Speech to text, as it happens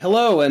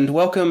Hello and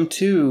welcome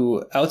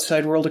to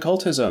Outside World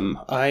Occultism.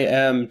 I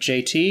am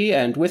JT,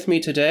 and with me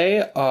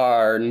today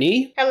are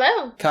Ni.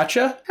 Hello.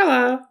 Katja.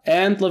 Hello.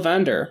 And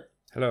Lavender.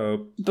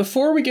 Hello.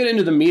 Before we get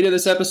into the meat of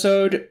this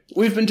episode,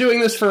 we've been doing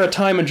this for a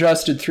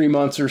time-adjusted 3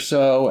 months or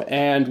so,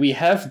 and we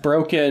have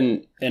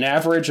broken an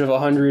average of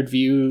 100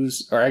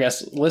 views, or I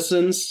guess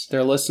listens.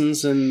 There are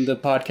listens in the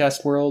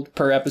podcast world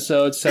per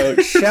episode, so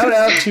shout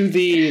out to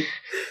the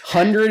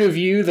 100 of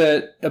you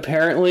that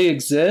apparently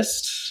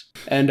exist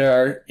and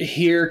are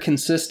here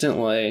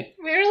consistently.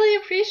 We really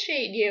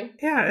appreciate you.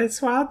 Yeah,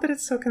 it's wild that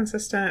it's so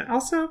consistent.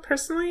 Also,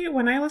 personally,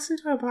 when I listen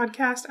to a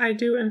podcast, I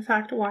do in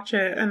fact watch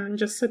it and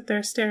just sit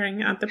there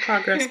staring at the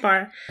progress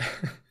bar.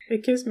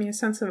 It gives me a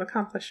sense of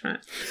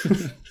accomplishment.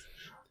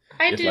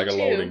 It's like a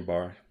loading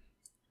bar.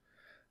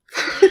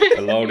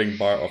 A loading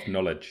bar of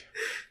knowledge.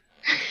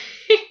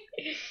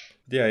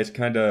 Yeah, it's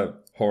kind of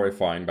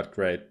horrifying, but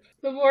great.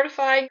 The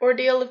mortifying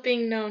ordeal of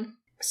being known.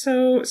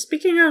 So,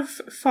 speaking of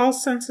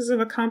false senses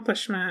of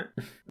accomplishment,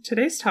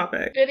 today's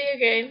topic. Video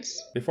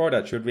games. Before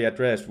that, should we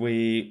address,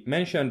 we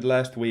mentioned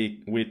last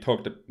week, we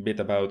talked a bit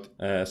about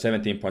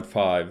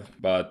 17.5,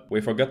 but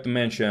we forgot to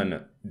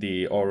mention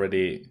the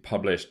already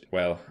published,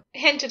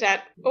 Hinted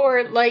at.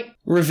 Or,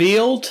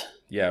 Revealed?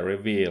 Yeah,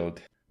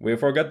 revealed. We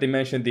forgot to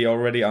mention the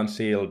already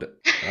unsealed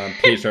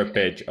teaser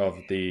page of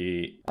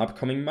the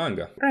upcoming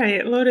manga.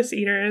 Right, Lotus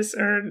Eaters,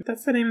 or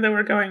that's the name that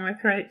we're going with,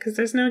 right? Because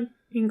there's no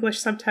English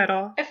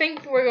subtitle. I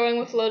think we're going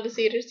with Lotus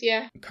Eaters,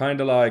 yeah. Kind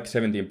of like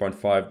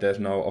 17.5, there's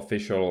no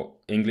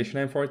official English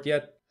name for it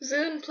yet.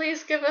 Zune,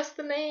 please give us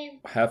the name.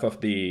 Half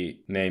of the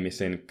name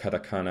is in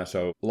katakana,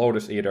 so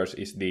Lotus Eaters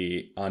is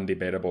the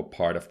undebatable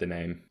part of the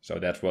name. So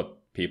that's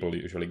what people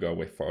usually go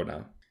with for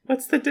now.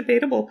 What's the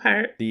debatable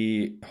part?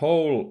 The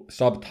whole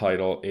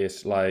subtitle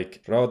is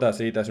like Rauta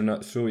siitä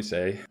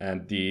suisei,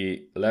 and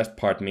the last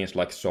part means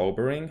like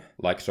sobering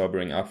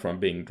up from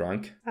being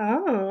drunk.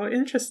 Oh,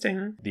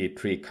 interesting. The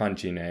three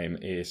kanji name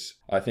is,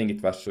 I think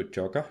it was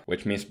Suchoka,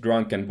 which means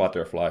drunken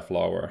butterfly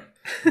flower.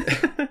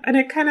 And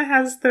it kind of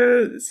has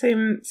the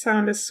same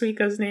sound as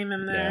Suika's name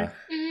in there.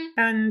 Yeah. Mm-hmm.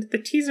 And the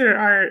teaser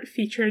art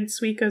featured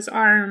Suika's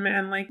arm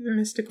and like the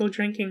mystical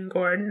drinking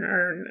gourd,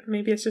 or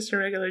maybe it's just a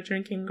regular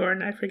drinking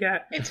gourd, I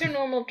forget. It's her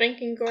normal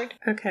drinking gourd.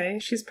 Okay,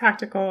 she's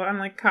practical,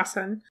 unlike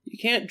Kasen. You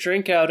can't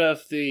drink out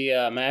of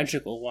the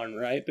magical one,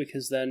 right?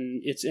 Because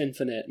then it's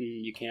infinite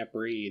and you can't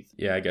breathe.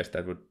 Yeah, I guess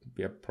that would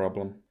be a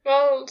problem.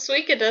 Well,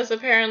 Suika does,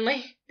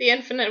 apparently. The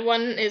infinite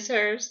one is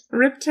hers.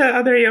 Rip to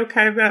other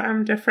yokai, but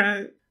I'm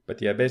different.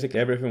 But yeah, basically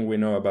everything we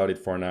know about it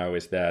for now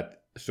is that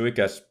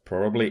Suika's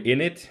probably in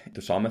it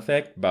to some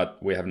effect, but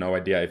we have no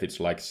idea if it's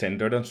like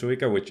centered on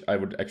Suika, which I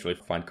would actually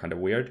find kind of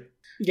weird.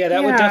 Yeah,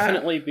 that would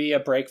definitely be a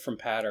break from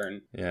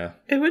pattern. Yeah.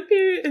 It would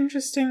be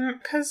interesting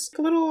because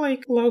the little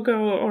like logo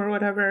or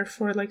whatever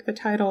for like the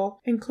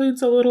title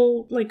includes a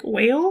little like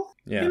whale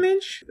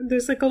image.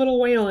 There's like a little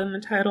whale in the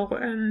title,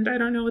 and I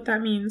don't know what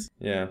that means.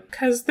 Yeah.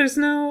 Because there's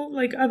no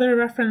like other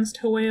reference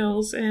to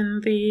whales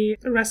in the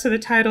rest of the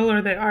title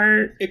or the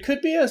art. It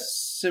could be a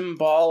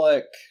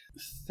symbolic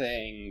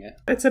thing.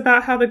 It's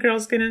about how the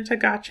girls get into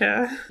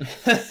gacha.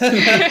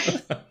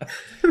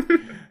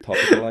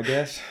 Topical, I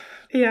guess.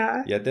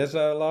 Yeah. Yeah, there's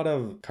a lot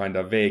of kind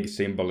of vague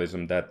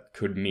symbolism that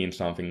could mean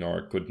something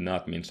or could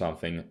not mean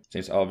something,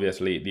 since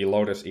obviously the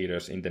Lotus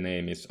Eaters in the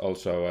name is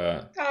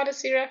also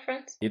Odyssey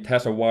reference. it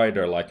has a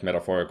wider like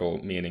metaphorical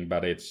meaning,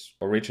 but it's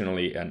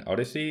originally an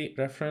Odyssey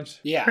reference.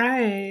 Yeah.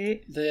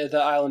 Right. The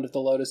island of the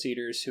Lotus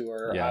Eaters who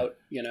are out,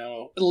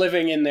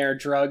 living in their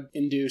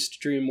drug-induced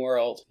dream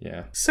world.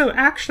 Yeah. So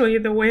actually,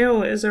 the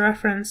whale is a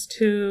reference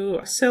to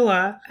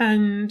Scylla,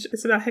 and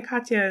it's about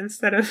Hecate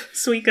instead of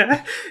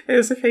Suika. It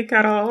was a fake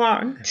out all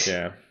along.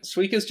 Yeah.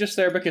 Suika's just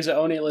there because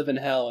Oni live in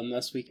hell, and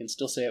thus we can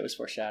still say it was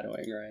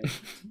foreshadowing,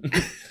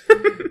 right?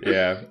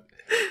 Yeah.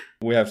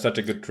 We have such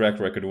a good track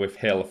record with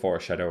hell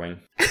foreshadowing.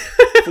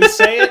 If we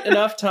say it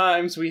enough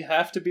times, we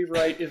have to be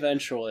right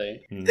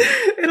eventually.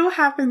 It'll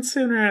happen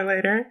sooner or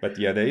later. But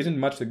yeah, there isn't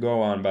much to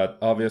go on, but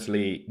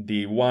obviously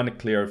the one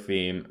clear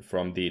theme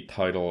from the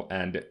title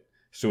and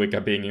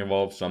Suika being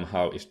involved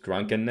somehow is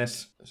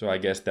drunkenness. So I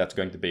guess that's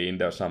going to be in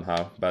there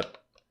somehow, but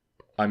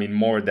I mean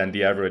more than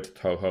the average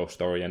Toho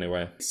story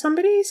anyway.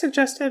 Somebody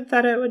suggested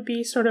that it would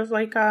be sort of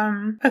like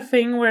a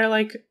thing where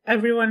like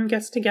everyone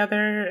gets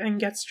together and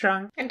gets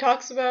drunk. And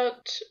talks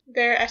about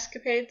their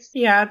escapades.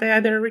 Yeah, they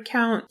either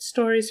recount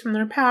stories from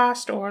their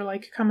past or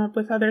like come up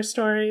with other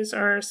stories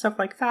or stuff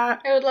like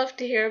that. I would love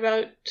to hear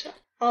about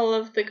all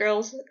of the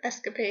girls'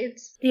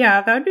 escapades.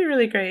 Yeah, that'd be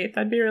really great.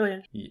 That'd be really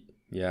interesting.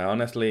 Yeah,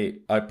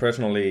 honestly, I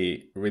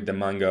personally read the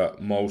manga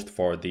most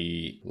for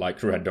the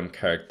like random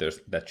characters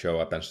that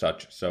show up and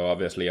such. So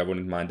obviously I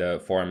wouldn't mind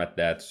a format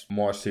that's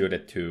more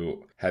suited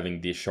to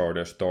having these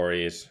shorter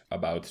stories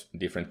about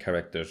different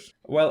characters.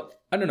 Well,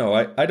 I don't know.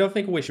 I don't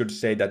think we should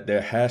say that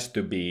there has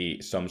to be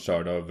some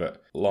sort of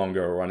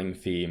longer running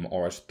theme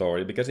or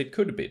story, because it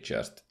could be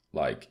just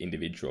like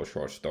individual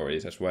short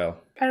stories as well.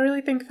 I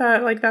really think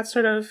that like that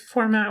sort of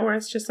format where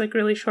it's just like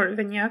really short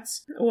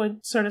vignettes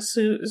would sort of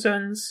suit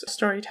Zun's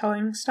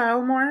storytelling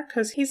style more,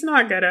 because he's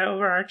not good at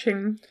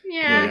overarching.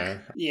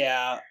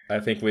 Yeah. I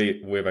think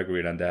we've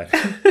agreed on that.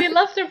 We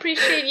love to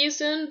appreciate you,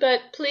 Zun,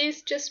 but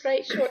please just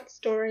write short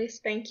stories.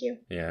 Thank you.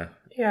 Yeah.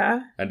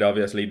 And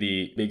obviously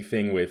the big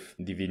thing with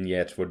the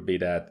vignettes would be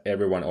that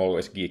everyone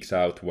always geeks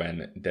out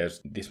when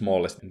there's the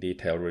smallest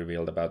detail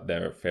revealed about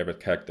their favorite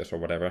characters or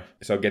whatever.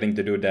 So getting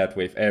to do that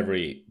with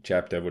every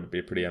chapter would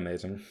be pretty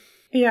amazing.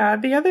 Yeah,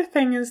 the other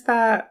thing is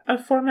that a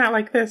format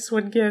like this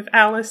would give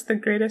Alice the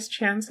greatest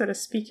chance at a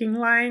speaking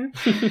line.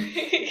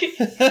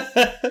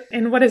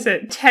 In what is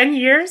it, 10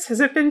 years? Has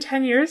it been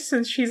 10 years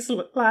since she's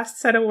last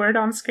said a word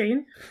on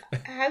screen?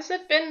 Has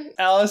it been?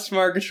 Alice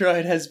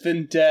Murgatroyd has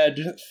been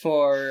dead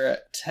for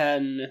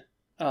 10...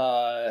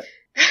 I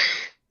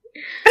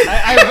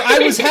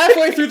was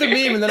halfway through the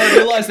meme and then I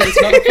realized that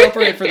it's not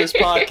appropriate for this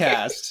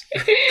podcast.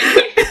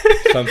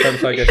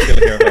 Sometimes I can still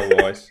hear her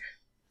voice.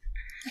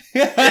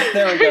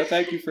 There we go.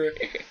 Thank you for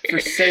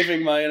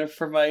saving my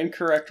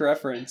incorrect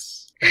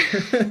reference.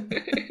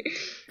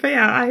 But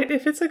yeah,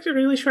 if it's like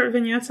really short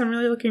vignettes, I'm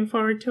really looking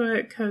forward to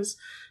it, because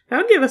that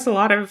would give us a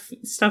lot of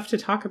stuff to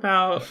talk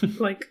about,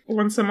 like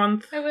once a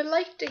month. I would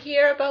like to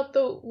hear about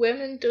the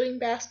women doing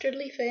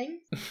bastardly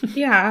things.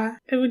 Yeah,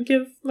 it would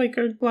give like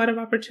a lot of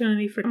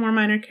opportunity for more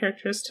minor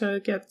characters to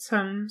get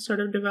some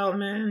sort of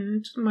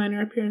development and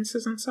minor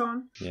appearances and so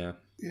on. Yeah.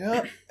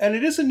 Yeah, and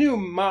it is a new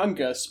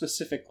manga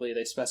specifically,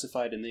 they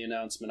specified in the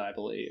announcement, I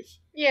believe.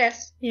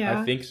 Yes. Yeah.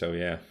 I think so,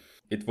 yeah.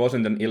 It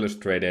wasn't an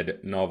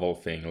illustrated novel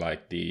thing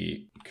like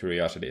the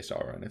Curiosities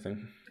are or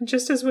anything.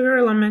 Just as we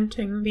were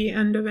lamenting the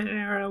end of an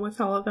era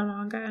with all of the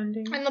manga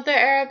ending. Another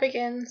era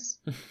begins.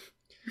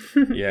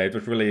 Yeah, it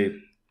was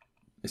really...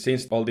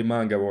 Since all the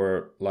manga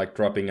were like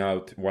dropping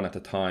out one at a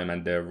time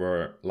and there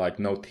were like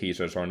no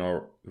teasers or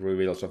no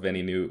reveals of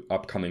any new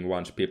upcoming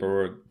ones, people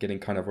were getting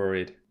kind of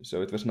worried.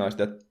 So it was nice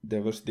that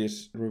there was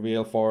this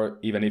reveal for,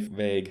 even if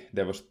vague,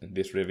 there was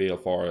this reveal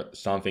for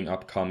something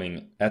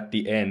upcoming at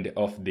the end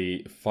of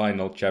the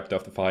final chapter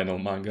of the final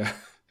manga.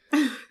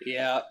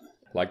 Yeah.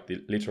 Like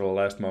the literal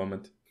last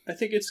moment. I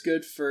think it's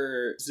good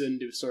for Zun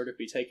to sort of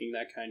be taking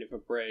that kind of a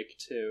break,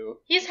 too.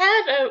 He's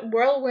had a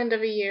whirlwind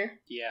of a year.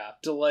 Yeah,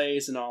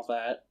 delays and all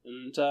that.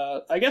 And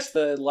I guess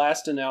the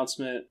last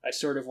announcement I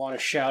sort of want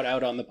to shout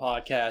out on the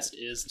podcast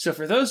is, so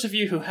for those of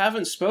you who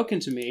haven't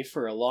spoken to me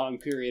for a long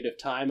period of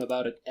time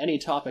about any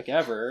topic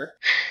ever,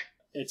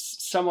 it's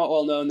somewhat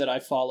well known that I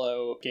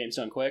follow Games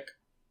Done Quick,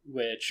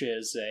 which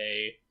is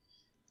a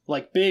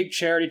big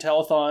charity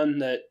telethon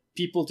that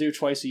people do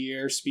twice a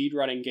year,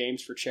 speedrunning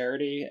games for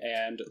charity,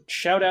 and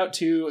shout out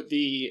to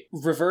the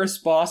reverse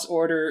boss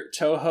order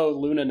Touhou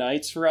Luna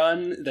Nights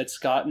run that's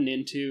gotten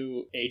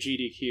into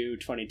AGDQ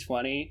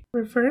 2020.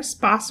 Reverse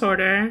boss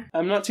order.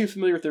 I'm not too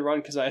familiar with the run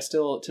because I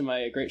still, to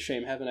my great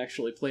shame, haven't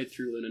actually played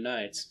through Luna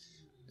Nights,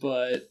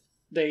 but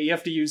you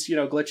have to use,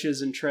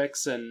 glitches and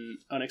tricks and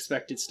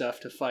unexpected stuff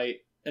to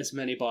fight as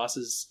many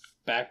bosses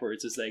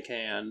backwards as they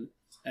can.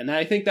 And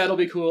I think that'll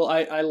be cool.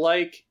 I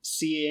like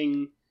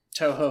seeing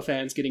Touhou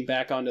fans getting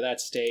back onto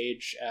that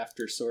stage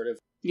after sort of,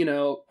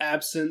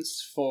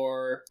 absence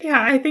for...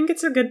 Yeah, I think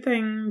it's a good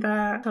thing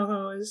that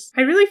Touhou is...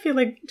 I really feel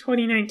like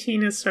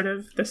 2019 is sort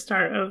of the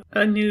start of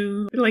a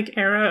new,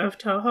 era of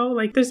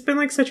Touhou. There's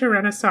been, such a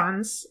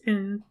renaissance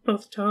in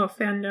both Touhou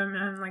fandom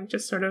and,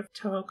 just sort of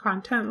Touhou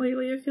content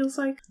lately, it feels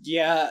like.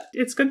 Yeah.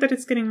 It's good that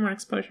it's getting more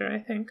exposure, I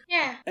think.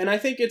 Yeah. And I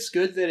think it's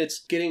good that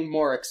it's getting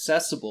more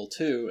accessible,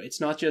 too.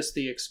 It's not just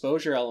the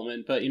exposure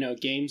element, but,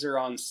 games are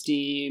on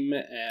Steam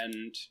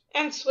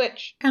and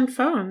Switch. And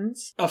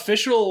phones.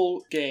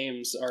 Official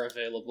games are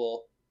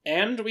available.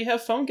 And we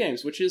have phone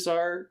games, which is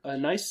a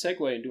nice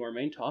segue into our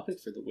main topic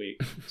for the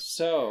week.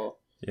 So...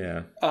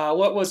 Yeah.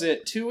 What was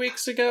it, 2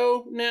 weeks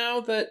ago now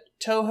that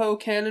Touhou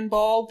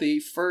Cannonball, the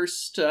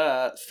first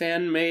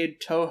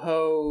fan-made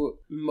Touhou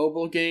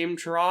mobile game,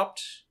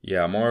 dropped?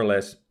 Yeah, more or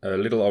less a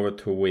little over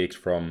 2 weeks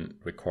from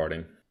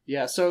recording.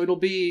 Yeah, so it'll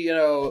be,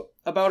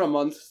 about a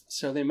month,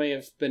 so they may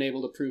have been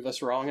able to prove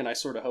us wrong, and I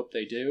sort of hope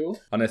they do.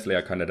 Honestly,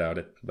 I kind of doubt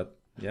it, but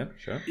yeah,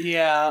 sure.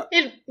 Yeah.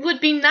 It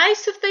would be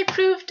nice if they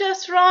proved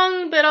us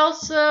wrong, but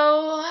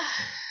also...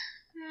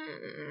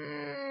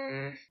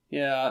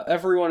 Yeah,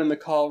 everyone in the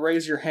call,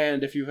 raise your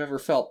hand if you've ever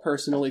felt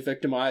personally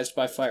victimized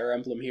by Fire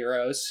Emblem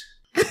Heroes.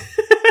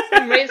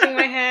 I'm raising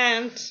my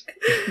hand.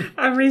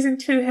 I'm raising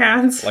 2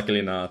 hands.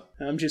 Luckily not.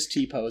 I'm just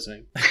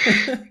T-posing.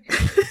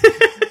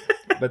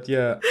 But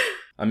yeah,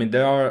 I mean,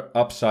 there are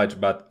upsides,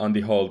 but on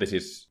the whole, this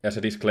is, as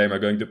a disclaimer,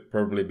 going to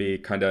probably be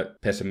kind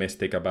of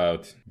pessimistic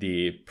about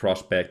the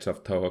prospects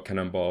of Touhou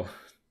Cannonball.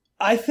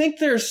 I think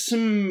there's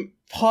some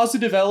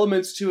positive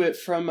elements to it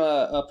from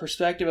a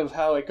perspective of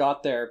how it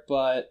got there,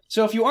 but...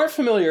 So if you aren't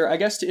familiar, I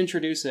guess to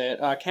introduce it,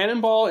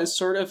 Cannonball is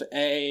sort of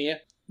a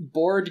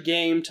board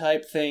game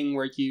type thing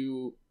where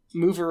you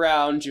move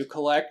around, you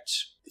collect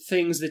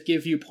things that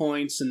give you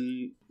points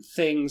and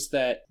things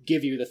that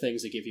give you the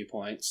things that give you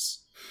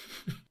points.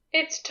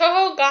 It's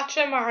Toho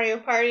Gacha Mario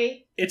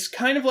Party. It's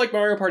kind of like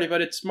Mario Party,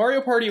 but it's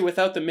Mario Party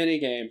without the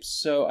minigames.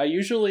 So I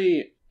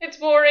usually... It's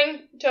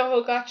boring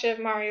Toho Gacha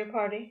Mario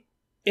Party.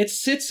 It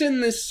sits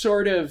in this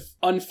sort of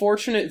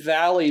unfortunate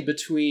valley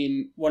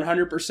between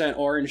 100%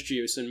 orange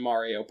juice and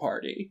Mario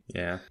Party.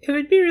 Yeah. It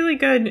would be really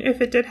good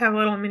if it did have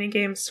little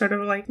minigames, sort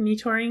of like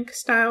Nitorink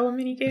style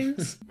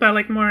minigames, but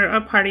like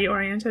more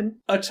party-oriented.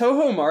 A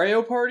Toho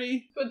Mario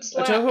Party? Would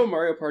slap. A Toho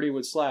Mario Party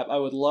would slap. I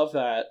would love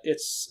that.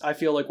 I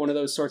feel like one of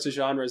those sorts of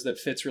genres that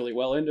fits really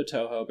well into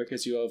Toho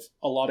because you have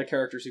a lot of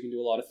characters who can do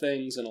a lot of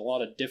things and a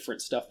lot of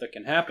different stuff that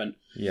can happen.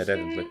 Yeah,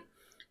 definitely.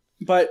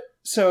 But,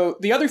 so,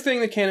 the other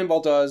thing that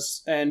Cannonball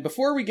does, and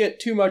before we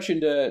get too much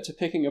into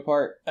picking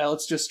apart,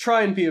 let's just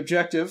try and be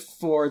objective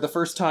for the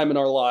first time in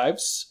our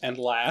lives, and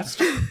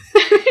last.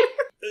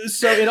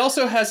 So, it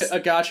also has a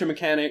gacha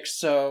mechanic,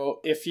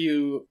 so if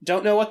you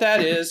don't know what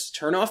that is,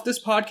 turn off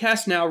this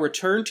podcast now,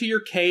 return to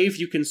your cave,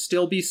 you can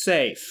still be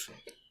safe.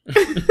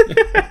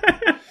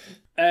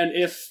 And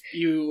if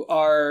you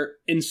are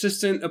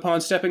insistent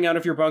upon stepping out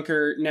of your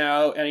bunker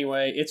now,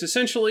 anyway, it's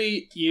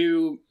essentially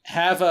you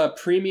have a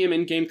premium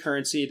in-game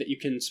currency that you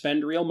can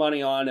spend real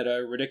money on at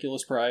a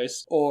ridiculous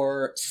price,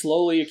 or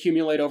slowly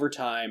accumulate over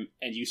time,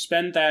 and you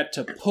spend that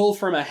to pull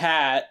from a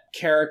hat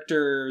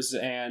characters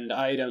and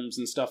items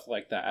and stuff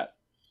like that.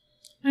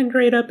 And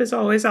grade up is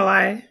always a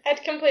lie.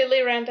 At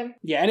completely random.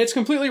 Yeah, and it's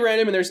completely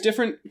random, and there's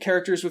different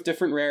characters with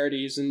different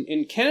rarities, and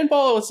in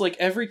Cannonball, it's like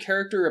every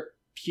character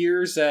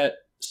appears at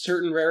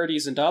certain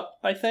rarities and up,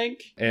 I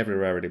think. Every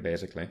rarity,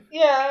 basically.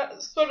 Yeah,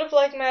 sort of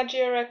like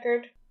Magia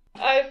Record.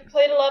 I've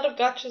played a lot of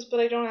gachas, but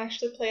I don't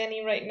actually play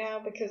any right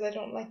now because I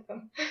don't like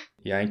them.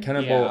 Yeah, in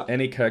Cannonball,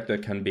 any character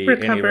can be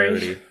Recovery. any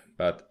rarity.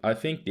 But I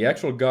think the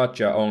actual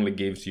gacha only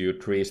gives you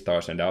 3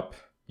 stars and up.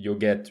 You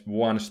get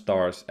 1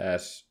 stars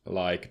as,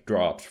 like,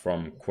 drops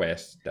from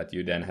quests that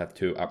you then have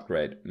to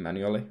upgrade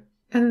manually.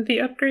 And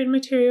the upgrade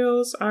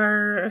materials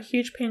are a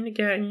huge pain to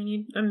get, and you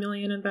need 1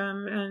 million of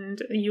them,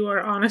 and you are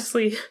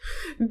honestly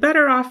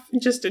better off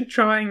just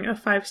drawing a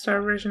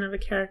 5-star version of a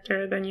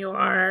character than you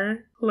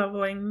are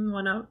leveling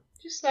one up.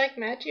 Just like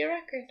Magia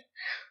Record.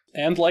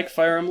 And like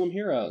Fire Emblem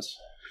Heroes.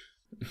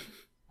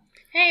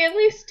 Hey, at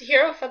least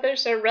Hero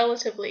Feathers are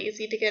relatively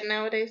easy to get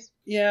nowadays.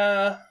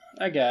 Yeah,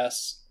 I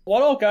guess.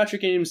 What all gacha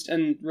games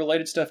and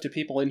related stuff do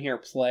people in here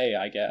play,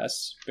 I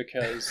guess?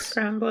 Because...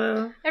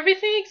 Granblue.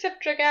 Everything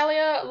except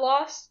Dragalia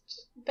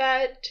Lost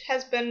that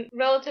has been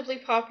relatively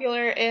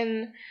popular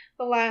in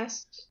the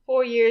last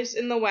 4 years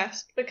in the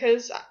West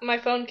because my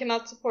phone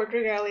cannot support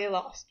Dragalia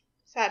Lost.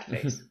 Sad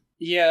face.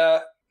 Yeah.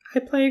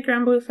 I play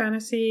Granblue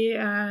Fantasy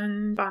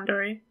and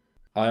Bandori.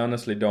 I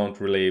honestly don't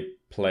really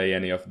play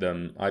any of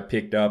them. I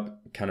picked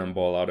up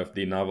Cannonball out of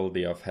the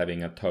novelty of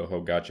having a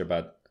Toho gacha,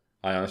 but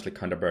I honestly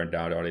kind of burned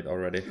out on it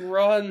already.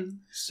 Run!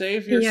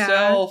 Save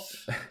yourself!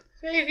 Yeah.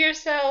 Save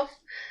yourself!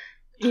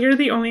 You're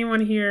the only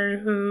one here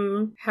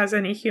who has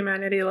any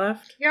humanity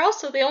left. You're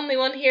also the only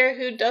one here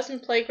who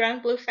doesn't play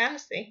Grand Blue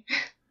Fantasy.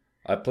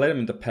 I played them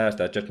in the past,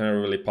 I just never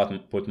really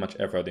put much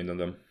effort into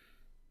them.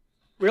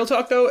 Real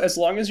talk though, as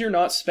long as you're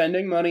not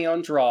spending money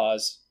on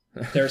draws,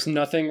 there's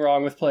nothing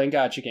wrong with playing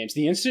gacha games.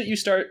 The instant you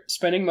start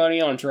spending money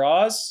on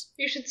draws...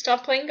 You should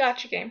stop playing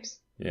gacha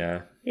games.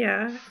 Yeah.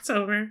 Yeah, it's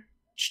over.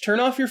 Just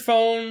turn off your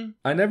phone.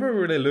 I never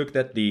really looked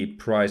at the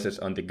prices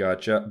on the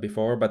gacha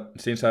before, but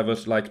since I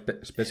was like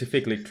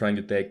specifically trying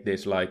to take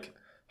this like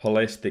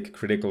holistic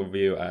critical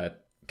view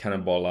at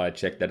Cannonball, I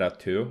checked that out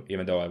too,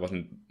 even though I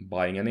wasn't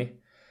buying any.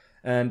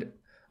 And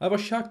I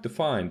was shocked to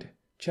find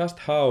just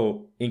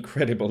how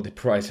incredible the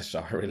prices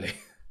are, really.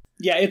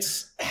 Yeah,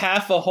 it's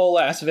half a whole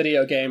ass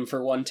video game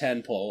for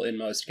 110 pull in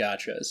most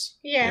gachas.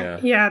 Yeah.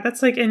 Yeah,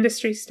 that's like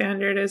industry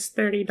standard is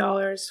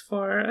 $30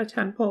 for a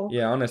 10 pull.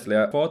 Yeah, honestly,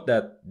 I thought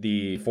that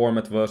the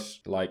format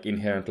was like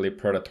inherently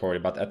predatory,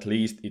 but at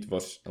least it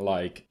was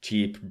like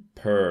cheap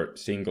per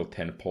single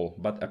 10 pull,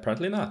 but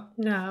apparently not.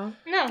 No.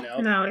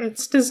 No.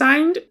 It's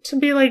designed to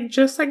be like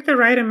just like the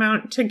right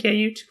amount to get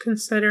you to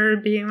consider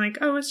being like,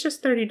 oh, it's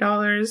just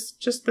 $30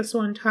 just this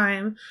one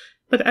time.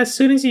 But as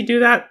soon as you do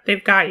that,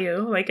 they've got you.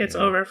 Like, it's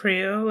over for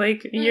you.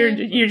 Like,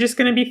 you're just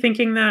going to be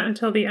thinking that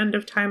until the end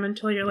of time,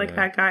 until you're like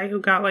that guy who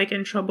got, like,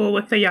 in trouble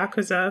with the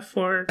Yakuza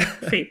for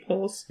fate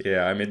pulls.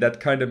 Yeah, I mean, that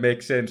kind of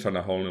makes sense on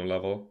a whole new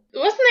level.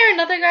 Wasn't there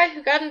another guy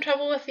who got in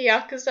trouble with the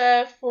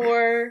Yakuza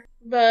for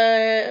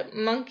the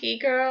monkey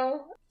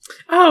girl?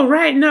 Oh,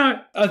 right,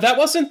 no. That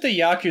wasn't the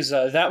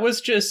Yakuza. That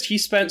was just, he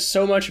spent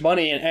so much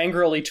money and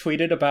angrily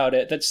tweeted about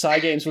it that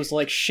Cygames was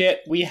like, shit,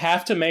 we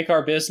have to make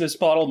our business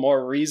model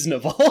more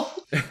reasonable.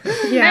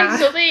 Yeah. And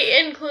so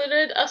they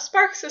included a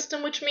spark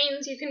system, which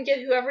means you can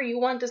get whoever you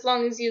want as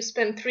long as you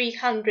spend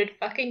 $300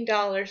 fucking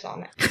dollars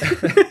on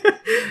it.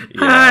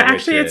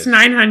 Actually, it's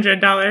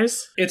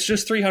 $900. It's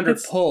just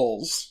 300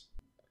 pulls.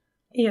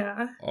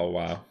 Yeah. Oh,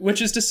 wow.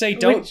 Which is to say,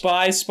 don't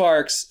buy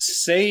sparks,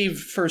 save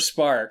for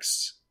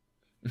sparks.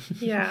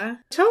 Yeah.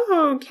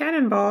 Toho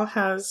Cannonball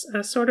has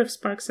a sort of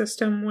spark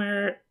system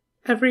where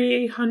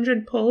every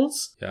 100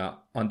 pulls,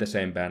 on the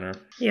same banner.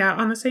 Yeah,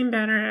 on the same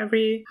banner,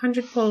 every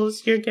 100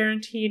 pulls, you're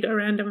guaranteed a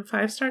random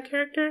 5-star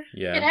character.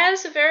 Yeah. It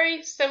has a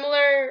very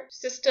similar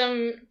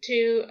system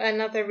to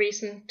another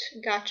recent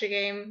gacha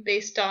game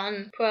based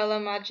on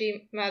Puella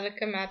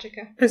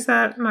Magica. Is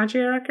that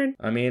Magia record?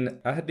 I mean,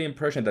 I had the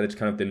impression that it's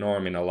kind of the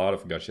norm in a lot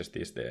of gachas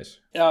these days.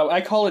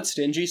 I call it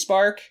Stingy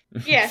Spark.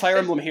 Yes. Fire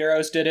Emblem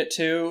Heroes did it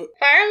too.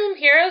 Fire Emblem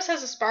Heroes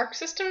has a spark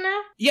system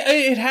now? Yeah,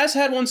 it has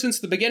had one since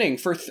the beginning.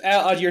 For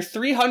your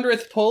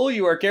 300th pull,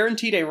 you are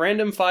guaranteed a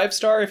random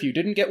 5-star if you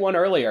didn't get one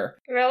earlier.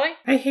 Really?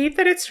 I hate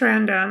that it's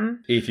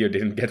random. If you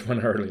didn't get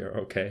one earlier,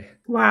 okay.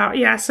 Wow,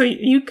 yeah, so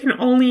you can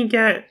only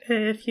get it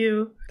if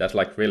you... That's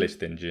like really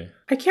stingy.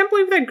 I can't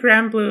believe that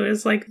Grand Blue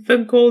is like the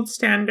gold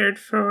standard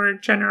for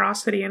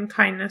generosity and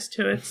kindness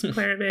to its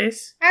player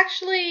base.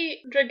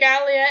 Actually,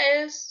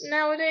 Dragalia is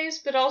nowadays,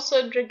 but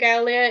also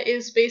Dragalia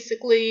is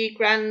basically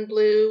Grand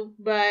Blue,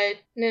 but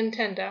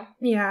Nintendo.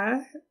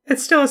 Yeah,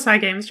 it's still a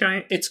Cygames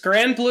joint. It's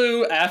Grand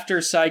Blue after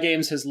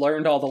Cygames has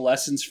learned all the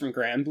lessons from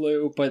Grand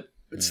Blue, but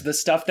it's the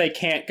stuff they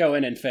can't go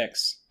in and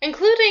fix.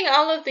 Including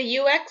all of the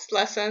UX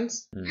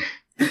lessons.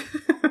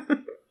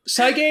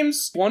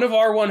 Cygames, one of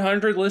our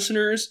 100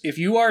 listeners, if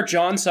you are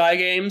John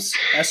Cygames,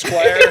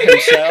 Esquire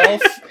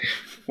himself,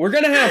 we're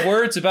going to have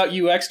words about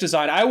UX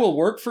design. I will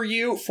work for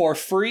you for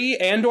free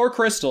and or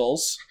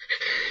crystals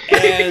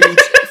and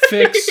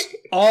fix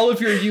all of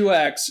your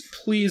UX.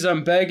 Please,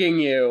 I'm begging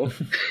you.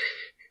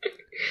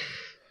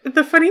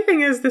 The funny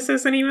thing is, this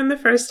isn't even the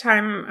first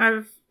time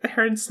I've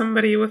heard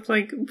somebody with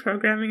like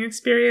programming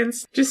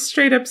experience just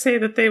straight up say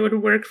that they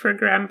would work for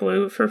Grand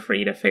Blue for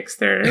free to fix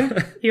their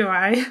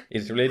UI.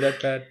 Is it really that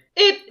bad?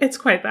 It's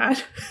quite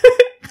bad.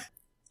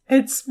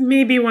 It's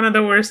maybe one of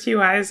the worst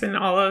UIs in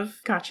all of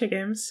gacha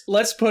games.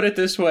 Let's put it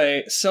this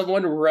way.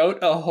 Someone wrote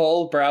a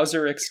whole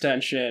browser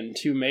extension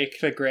to make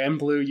the Grand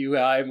Blue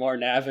UI more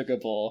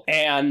navigable.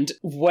 And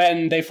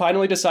when they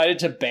finally decided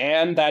to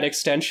ban that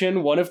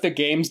extension, one of the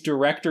game's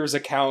director's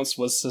accounts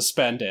was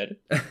suspended.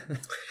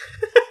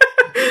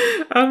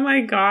 Oh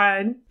my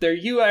god. Their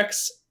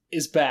UX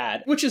is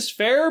bad, which is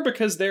fair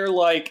because they're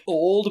like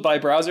old by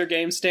browser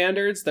game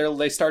standards.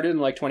 They started in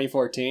like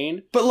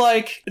 2014. But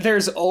like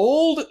there's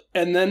old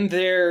and then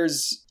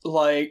there's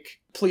like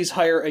please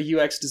hire a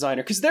UX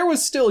designer, because there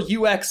was still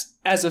UX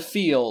as a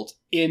field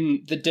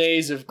in the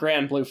days of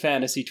Grand Blue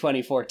Fantasy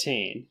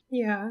 2014.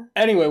 Yeah.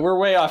 Anyway, we're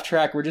way off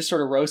track. We're just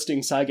sort of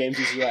roasting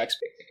Cygames' UX.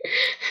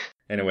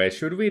 Anyway,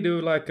 should we do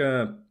like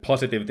a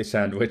positivity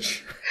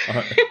sandwich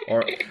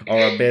or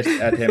our best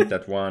attempt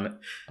at one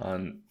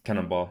on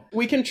Cannonball?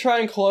 We can try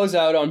and close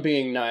out on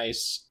being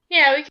nice.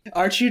 Yeah, we can.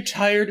 Aren't you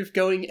tired of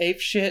going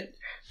apeshit?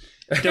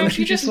 Don't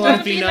you just want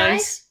to be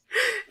nice?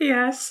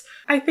 Yes.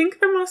 I think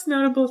the most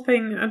notable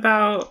thing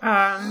about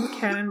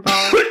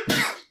Cannonball...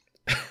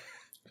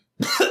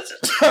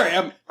 Sorry,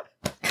 I'm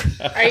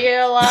Are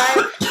you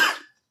alive?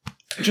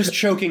 just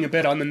choking a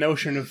bit on the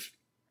notion of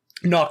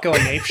not going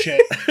apeshit.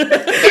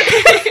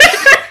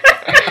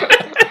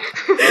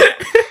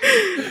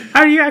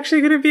 Are you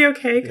actually going to be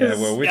okay? Yeah,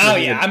 we're witnessing Oh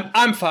yeah,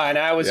 I'm fine.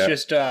 I was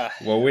just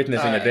we're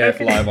witnessing a death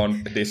live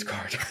on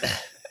Discord.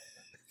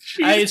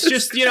 It's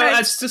just, you know, Christ.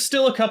 it's just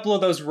still a couple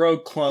of those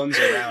rogue clones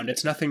around.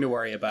 It's nothing to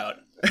worry about.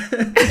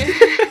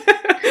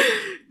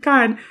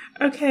 God.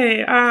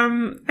 Okay,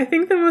 I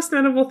think the most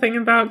notable thing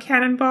about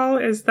Cannonball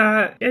is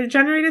that it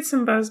generated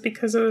some buzz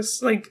because it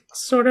was, like,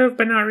 sort of,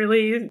 but not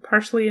really,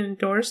 partially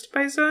endorsed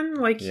by Zun.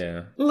 Like,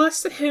 Yeah.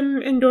 less him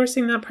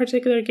endorsing that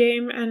particular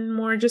game and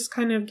more just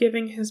kind of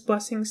giving his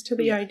blessings to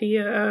the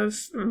idea of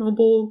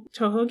mobile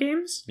Toho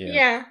games.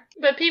 Yeah,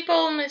 but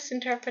people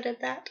misinterpreted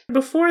that.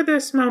 Before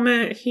this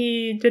moment,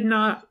 he did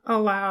not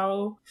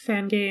allow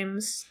fan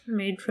games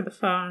made for the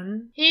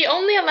phone. He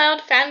only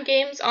allowed fan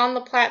games on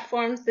the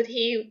platforms that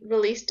he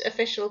released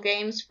official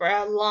games for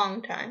a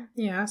long time.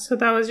 Yeah, so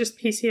that was just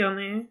PC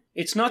only.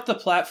 It's not the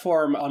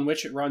platform on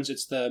which it runs,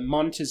 it's the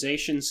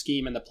monetization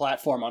scheme and the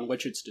platform on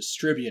which it's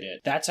distributed.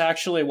 That's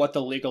actually what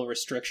the legal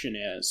restriction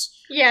is.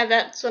 Yeah,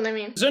 that's what I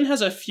mean. Zun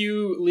has a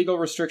few legal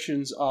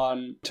restrictions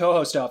on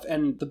Toho stuff,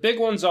 and the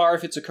big ones are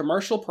if it's a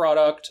commercial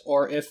product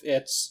or if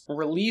it's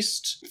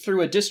released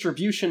through a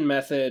distribution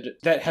method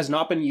that has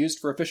not been used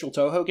for official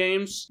Toho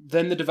games,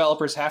 then the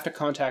developers have to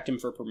contact him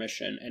for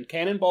permission. And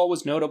Cannonball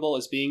was notable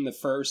as being the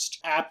first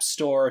App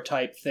Store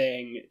type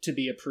thing to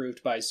be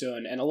approved by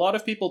Zun, and a lot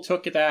of people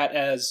took that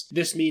as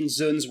this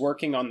means Zun's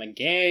working on the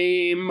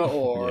game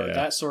or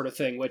that sort of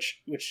thing,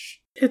 which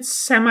It's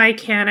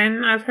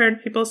semi-canon, I've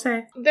heard people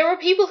say. There were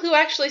people who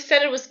actually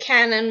said it was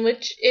canon,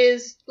 which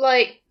is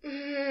like...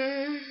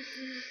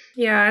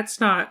 Yeah, it's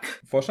not.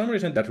 For some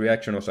reason, that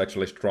reaction was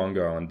actually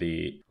stronger on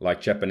the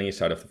like Japanese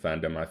side of the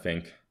fandom, I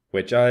think.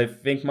 Which I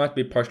think might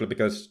be partially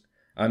because,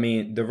 I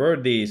mean, there were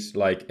these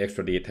like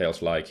extra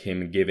details, like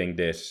him giving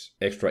this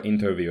extra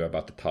interview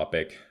about the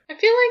topic. I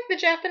feel like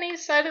the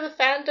Japanese side of the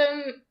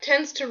fandom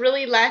tends to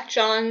really latch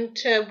on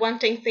to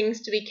wanting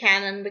things to be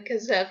canon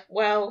because of,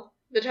 well,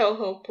 the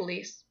Toho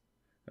police.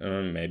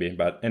 Maybe,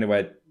 but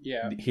anyway,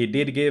 yeah. he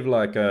did give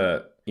like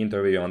a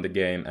interview on the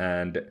game,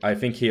 and I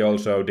think he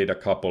also did a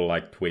couple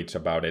like tweets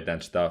about it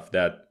and stuff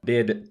that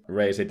did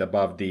raise it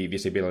above the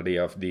visibility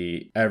of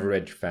the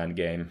average fan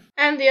game.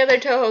 And the other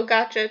Toho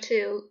gacha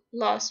too,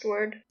 Lost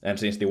Word. And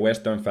since the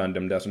Western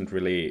fandom doesn't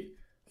really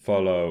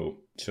follow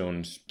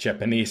Jun's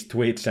Japanese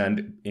tweets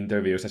and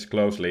interviews as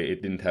closely,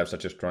 it didn't have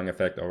such a strong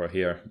effect over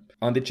here.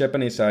 On the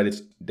Japanese side,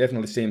 it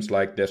definitely seems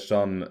like there's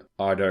some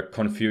either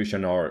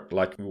confusion or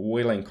like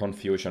willing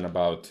confusion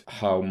about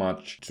how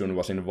much Jun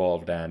was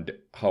involved and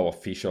how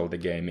official the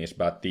game is,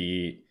 but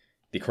the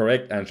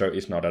correct answer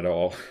is not at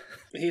all.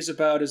 He's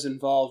about as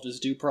involved as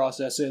due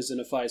process is in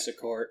a FISA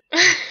court.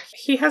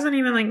 He hasn't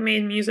even like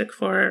made music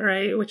for it,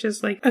 right? Which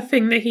is like a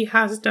thing that he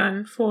has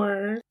done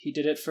for... He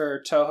did it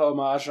for Toho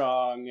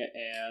Mahjong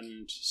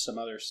and some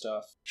other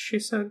stuff.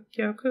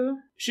 Shusogyoku?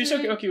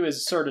 Shusogyoku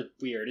is sort of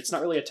weird. It's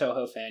not really a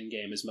Toho fan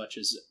game as much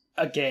as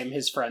a game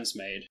his friends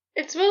made.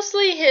 It's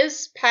mostly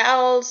his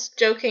pals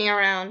joking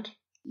around.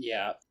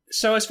 Yeah.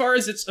 So as far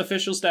as its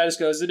official status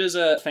goes, it is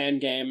a fan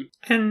game.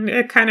 And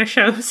it kind of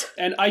shows.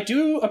 And I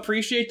do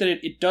appreciate that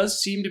it does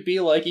seem to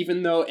be like,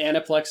 even though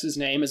Aniplex's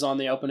name is on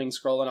the opening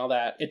scroll and all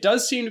that, it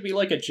does seem to be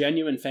like a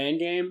genuine fan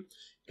game.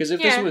 Because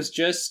if this was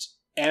just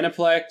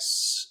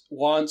Aniplex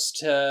wants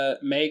to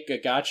make a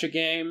gacha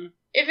game...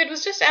 If it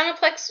was just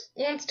Aniplex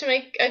wants to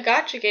make a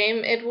gacha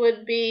game, it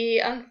would be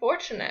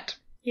unfortunate.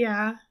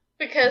 Yeah.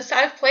 Because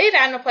I've played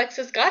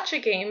Aniplex's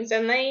gacha games,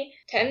 and they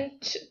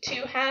tend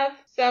to have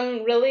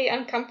some really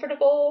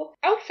uncomfortable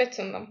outfits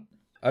in them.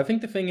 I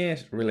think the thing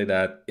is really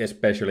that,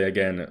 especially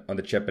again on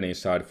the Japanese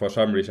side, for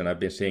some reason I've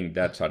been seeing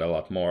that side a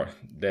lot more.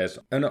 There's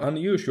an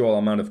unusual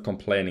amount of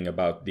complaining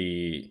about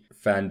the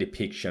fan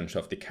depictions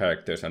of the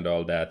characters and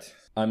all that.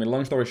 I mean,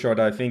 long story short,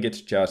 I think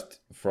it's just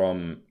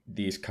from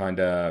these kind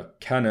of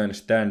canon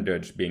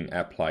standards being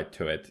applied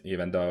to it,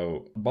 even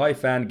though by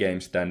fan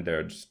game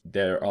standards,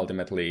 they're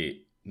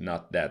ultimately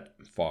not that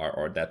far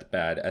or that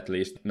bad, at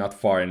least not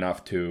far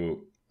enough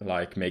to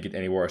like make it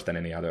any worse than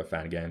any other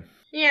fan game.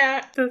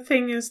 Yeah. The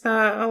thing is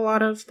that a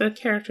lot of the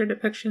character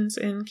depictions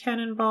in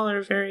Cannonball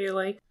are very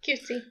like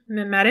Cutesy.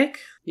 mimetic.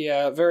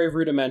 Yeah, very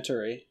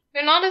rudimentary.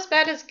 They're not as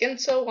bad as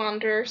Ginso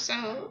Wanderer,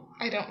 so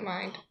I don't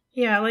mind.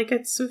 Yeah, like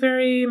it's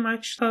very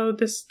much, oh,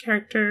 this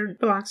character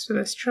belongs to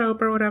this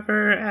trope or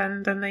whatever,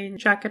 and then they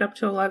jack it up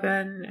to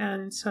 11,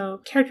 and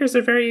so characters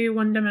are very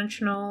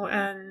one-dimensional,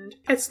 and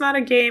it's not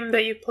a game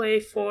that you play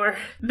for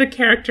the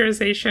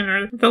characterization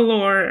or the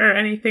lore or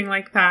anything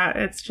like that.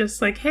 It's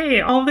just like,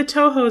 hey, all the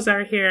Tohos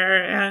are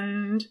here,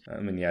 and...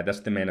 I mean, yeah, that's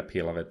the main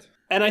appeal of it.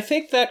 And I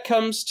think that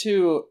comes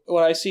to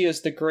what I see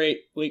as the great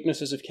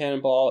weaknesses of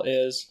Cannonball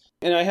is...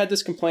 And I had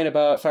this complaint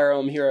about Fire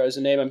Emblem Heroes,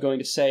 a name I'm going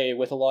to say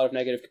with a lot of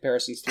negative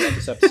comparisons throughout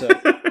this episode.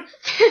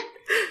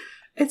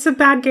 It's a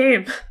bad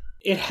game.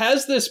 It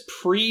has this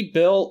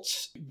pre-built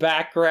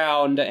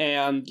background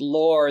and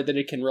lore that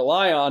it can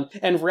rely on,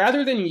 and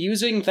rather than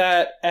using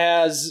that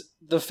as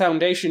the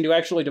foundation to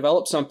actually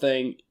develop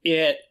something,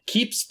 it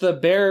keeps the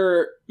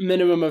bare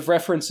minimum of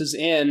references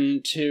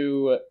in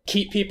to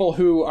keep people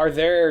who are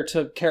there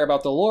to care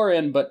about the lore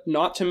in, but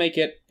not to make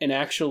it an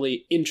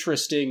actually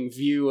interesting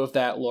view of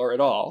that lore at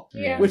all.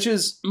 Yeah. Which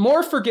is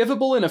more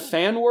forgivable in a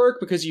fan work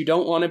because you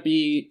don't want to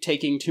be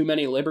taking too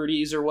many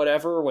liberties or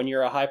whatever when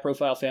you're a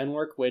high-profile fan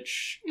work,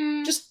 which...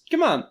 Just,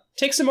 come on,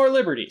 take some more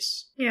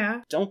liberties.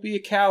 Yeah. Don't be a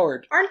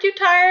coward. Aren't you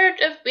tired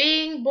of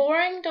being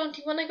boring? Don't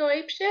you want to go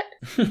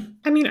apeshit?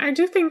 I mean, I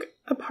do think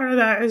a part of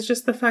that is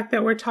just the fact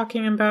that we're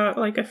talking about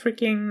like a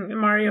freaking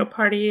Mario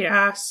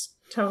Party-ass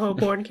Toho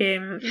board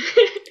game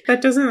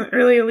that doesn't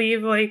really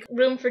leave like...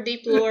 Room for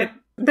deep lore.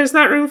 There's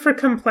not room for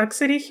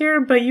complexity here,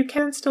 but you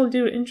can still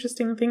do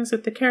interesting things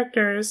with the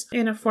characters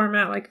in a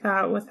format like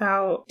that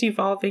without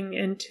devolving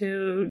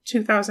into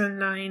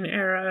 2009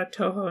 era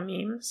Toho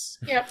memes.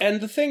 Yep. And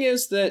the thing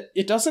is that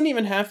it doesn't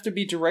even have to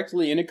be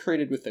directly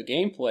integrated with the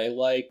gameplay,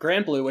 like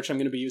Grand Blue, which I'm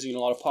going to be using in a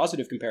lot of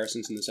positive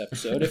comparisons in this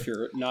episode, if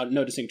you're not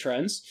noticing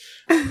trends.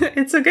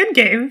 It's a good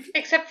game.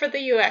 Except for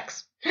the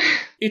UX.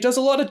 It does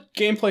a lot of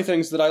gameplay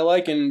things that I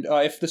like, and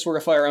if this were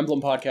a Fire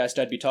Emblem podcast,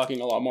 I'd be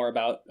talking a lot more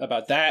about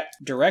that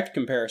direct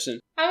comparison.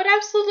 I would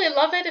absolutely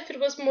love it if it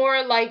was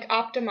more, like,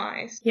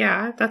 optimized.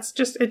 Yeah,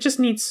 it just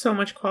needs so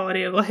much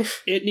quality of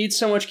life. It needs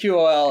so much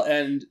QOL,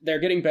 and they're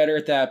getting better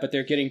at that, but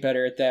they're getting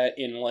better at that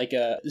in, like,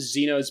 a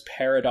Xeno's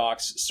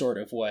Paradox sort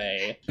of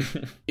way.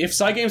 If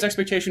Cygames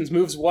Expectations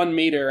moves 1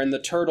 meter and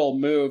the turtle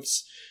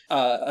moves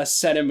a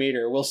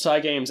centimeter, will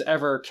Cygames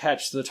ever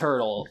catch the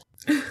turtle?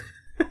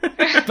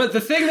 But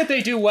the thing that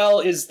they do well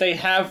is they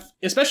have,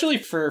 especially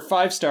for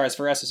 5 stars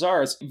for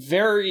SSRs,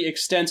 very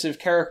extensive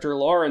character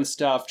lore and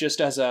stuff just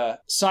as a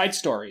side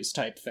stories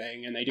type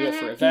thing, and they do it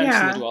for events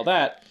and they do all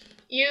that.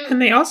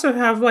 And they also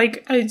have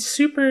like a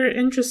super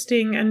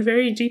interesting and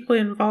very deeply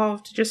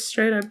involved, just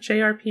straight up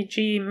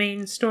JRPG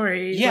main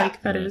story. Yeah.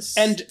 Like that is,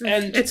 and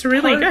it's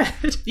really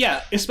good.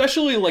 Yeah,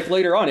 especially like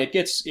later on, it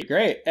gets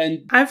great.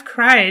 And I've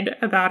cried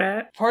about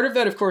it. Part of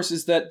that, of course,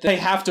 is that they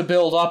have to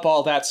build up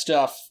all that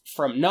stuff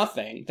from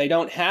nothing. They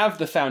don't have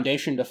the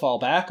foundation to fall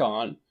back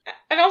on.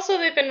 And also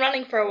they've been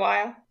running for a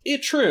while.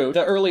 True,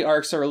 the early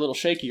arcs are a little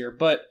shakier,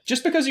 but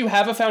just because you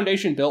have a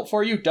foundation built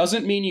for you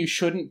doesn't mean you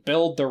shouldn't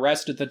build the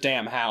rest of the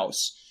damn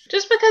house.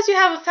 Just because you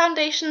have a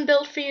foundation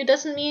built for you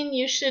doesn't mean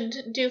you should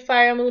do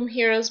Fire Emblem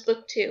Heroes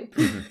Book 2.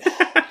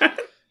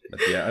 But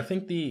yeah, I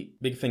think the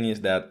big thing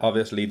is that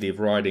obviously the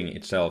writing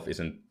itself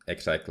isn't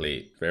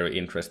exactly very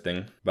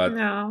interesting. But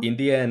in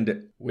the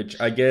end, which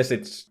I guess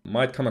it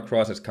might come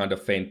across as kind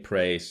of faint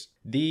praise,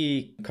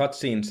 the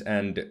cutscenes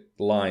and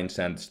lines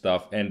and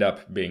stuff end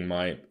up being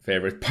my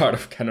favorite part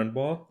of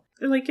Cannonball.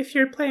 Like, if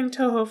you're playing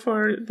Toho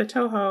for the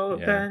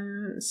Toho,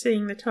 then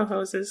seeing the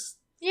Tohos is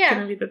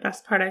going to be the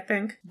best part, I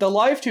think. The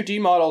live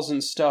 2D models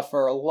and stuff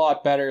are a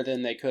lot better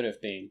than they could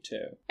have been,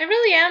 too. I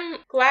really am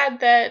glad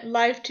that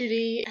live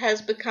 2D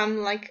has become,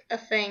 like, a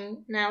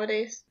thing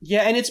nowadays.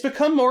 Yeah, and it's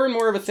become more and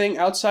more of a thing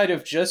outside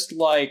of just,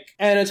 like,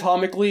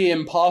 anatomically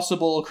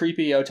impossible,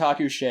 creepy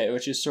otaku shit,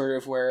 which is sort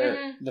of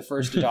where the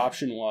first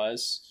adoption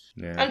was.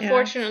 Yeah.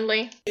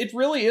 Unfortunately. It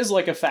really is,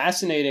 like, a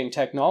fascinating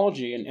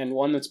technology and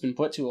one that's been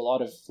put to a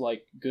lot of,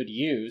 like, good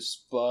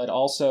use, but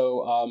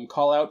also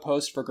call out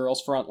post for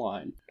Girls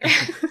Frontline.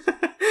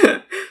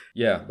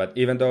 Yeah, but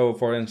even though,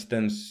 for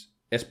instance,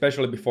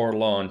 especially before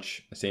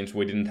launch, since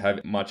we didn't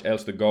have much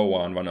else to go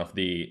on, one of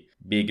the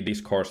big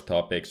discourse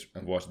topics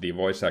was the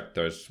voice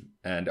actors,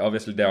 and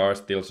obviously there are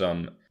still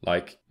some,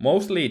 like,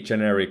 mostly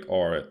generic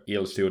or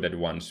ill-suited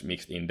ones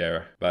mixed in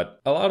there, but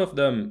a lot of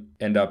them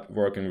end up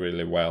working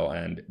really well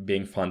and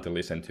being fun to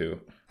listen to.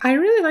 I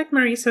really like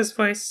Marisa's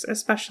voice,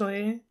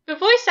 especially. The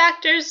voice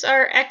actors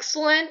are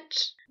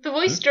excellent. The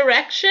voice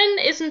direction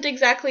isn't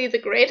exactly the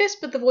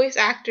greatest, but the voice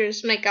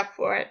actors make up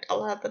for it a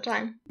lot of the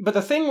time. But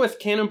the thing with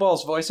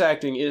Cannonball's voice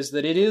acting is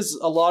that it is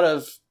a lot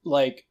of,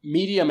 like,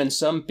 medium and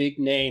some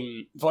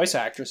big-name voice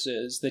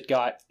actresses that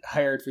got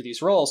hired for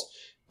these roles.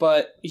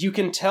 But you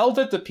can tell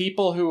that the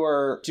people who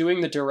are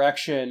doing the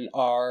direction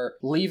are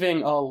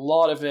leaving a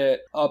lot of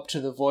it up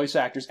to the voice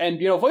actors. And,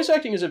 you know, voice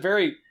acting is a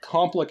very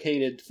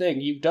complicated thing.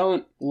 You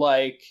don't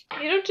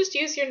just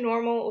use your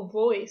normal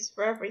voice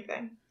for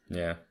everything.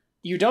 Yeah.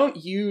 You don't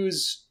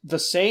use the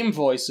same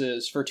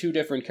voices for two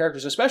different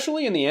characters,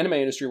 especially in the anime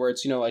industry where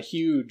it's, you know, a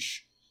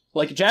huge...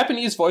 Like,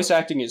 Japanese voice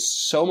acting is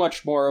so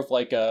much more of,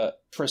 like, a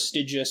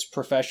prestigious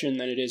profession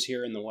than it is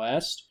here in the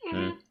West.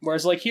 Mm-hmm.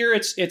 Whereas, like, here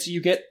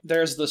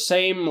there's the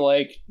same,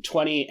 like,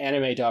 20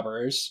 anime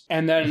dubbers,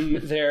 and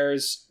then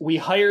we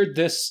hired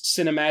this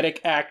cinematic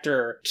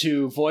actor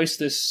to voice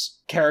this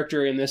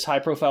character in this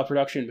high-profile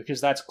production because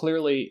that's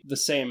clearly the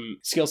same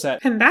skill set.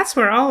 And that's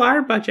where all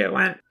our budget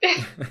went.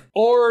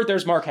 Or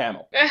there's Mark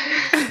Hamill.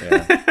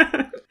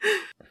 Yeah.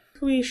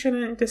 We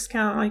shouldn't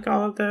discount, like,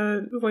 all of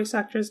the voice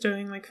actors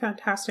doing, like,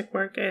 fantastic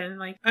work in,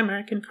 like,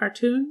 American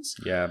cartoons.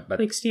 Yeah, but...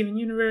 like Steven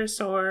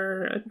Universe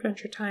or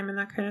Adventure Time and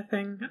that kind of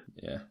thing.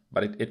 Yeah,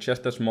 but it's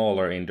just a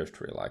smaller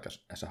industry, like,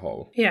 as a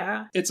whole.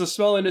 Yeah. It's a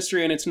small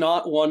industry, and it's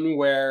not one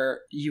where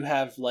you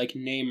have, like,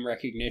 name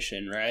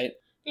recognition, right?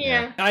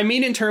 Yeah. I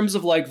mean in terms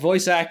of, like,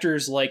 voice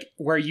actors, like,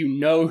 where you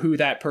know who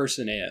that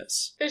person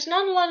is. There's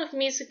not a lot of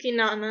Mizuki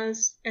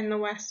Nanas in the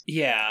West.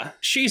 Yeah.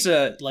 She's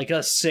a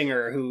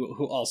singer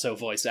who also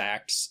voice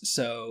acts,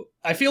 so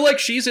I feel like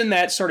she's in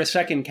that sort of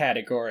second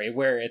category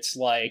where it's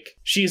like,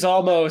 she's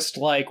almost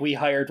like, we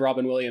hired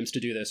Robin Williams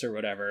to do this or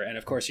whatever, and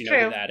of course you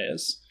know who that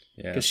is.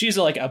 Yeah. Because she's,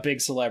 like, a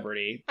big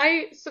celebrity.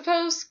 I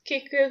suppose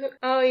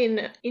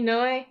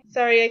Inoue?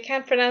 Sorry, I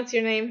can't pronounce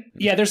your name.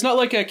 Yeah, there's not,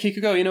 like, a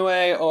Kikugo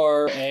Inoue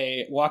or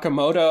a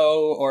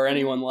Wakamoto or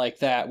anyone like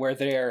that where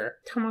they're...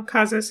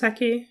 Tomokazu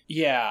Seki.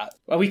 Yeah.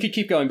 Well, we could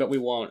keep going, but we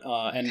won't.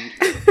 And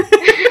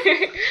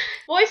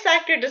Voice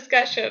actor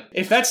discussion.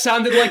 if that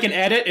sounded like an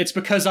edit, it's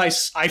because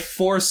I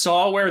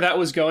foresaw where that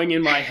was going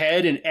in my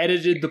head and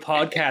edited the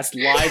podcast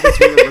live as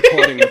we were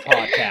recording the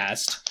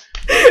podcast.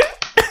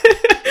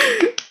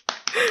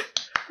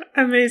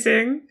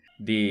 Amazing.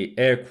 The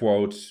air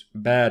quotes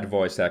bad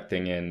voice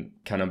acting in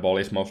Cannonball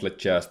is mostly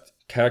just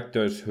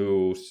characters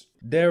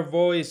their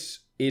voice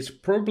is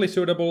probably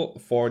suitable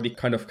for the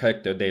kind of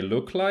character they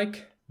look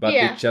like, but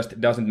it just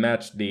doesn't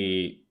match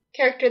the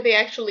character they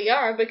actually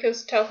are,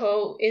 because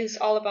Toho is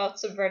all about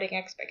subverting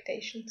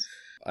expectations.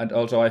 And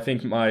also I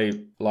think my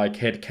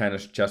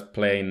headcanons just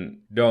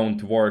plain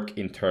don't work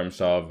in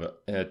terms of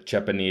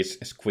Japanese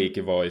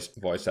squeaky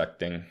voice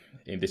acting.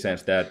 In the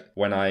sense that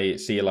when I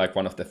see like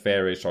one of the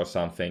fairies or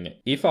something,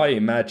 if I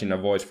imagine a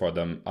voice for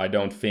them, I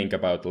don't think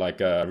about like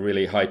a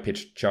really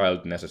high-pitched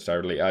child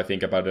necessarily. I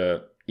think about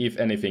if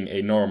anything,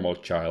 a normal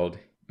child,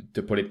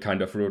 to put it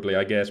kind of rudely,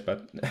 I guess,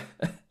 but...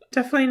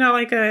 Definitely not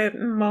like a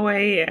moe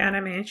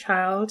anime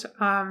child.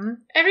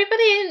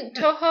 Everybody in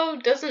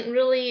Toho doesn't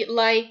really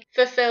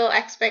fulfill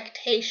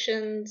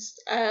expectations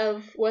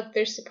of what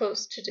they're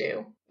supposed to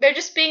do. They're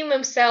just being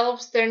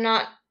themselves. They're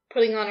not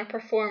putting on a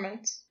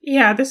performance.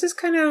 Yeah, this is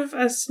kind of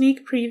a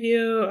sneak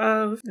preview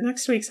of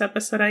next week's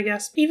episode, I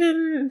guess.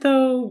 Even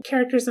though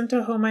characters in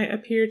Toho might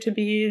appear to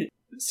be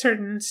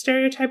certain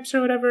stereotypes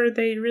or whatever,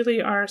 they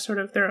really are sort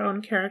of their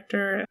own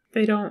character.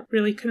 They don't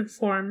really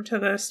conform to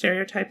the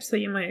stereotypes that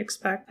you might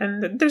expect.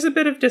 And there's a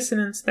bit of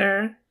dissonance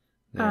there.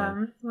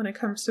 when it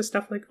comes to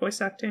stuff like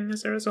voice acting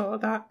as a result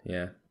of that.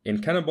 Yeah. In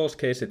Cannonball's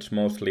case, it's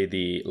mostly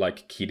the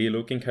like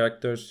kiddie-looking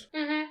characters,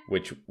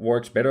 which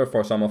works better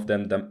for some of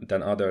them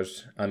than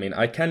others. I mean,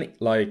 I can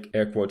like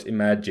air quotes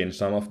imagine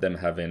some of them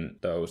having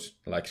those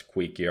like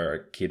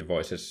squeakier kid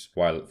voices,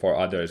 while for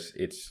others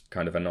it's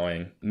kind of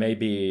annoying.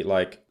 Maybe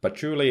like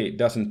Patchouli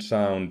doesn't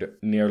sound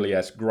nearly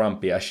as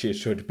grumpy as she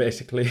should,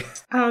 basically.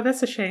 Oh,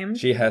 that's a shame.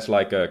 She has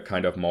like a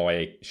kind of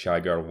moe shy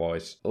girl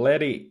voice.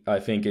 Letty,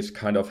 I think, is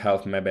kind of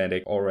half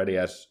memetic already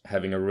as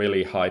having a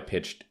really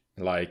high-pitched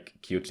like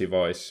cutesy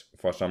voice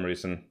for some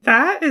reason.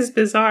 That is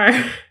bizarre.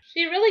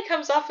 She really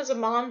comes off as a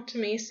mom to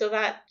me, so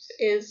that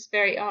is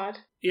very odd.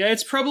 Yeah,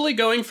 it's probably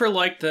going for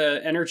like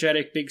the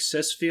energetic big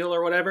sis feel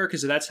or whatever,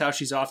 because that's how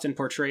she's often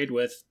portrayed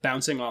with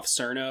bouncing off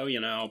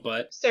Cerno,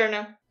 but...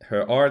 Cerno.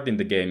 Her art in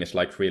the game is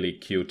like really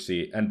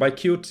cutesy, and by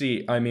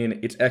cutesy, I mean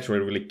it's actually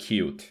really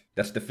cute.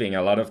 That's the thing,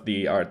 a lot of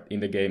the art in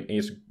the game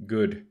is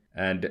good,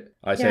 and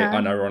I say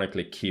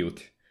unironically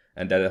cute,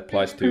 and that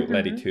applies to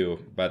Letty too,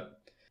 but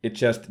it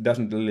just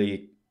doesn't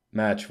really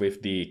match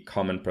with the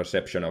common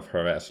perception of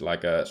her as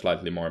like a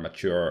slightly more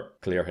mature,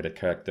 clear-headed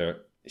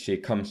character. She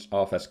comes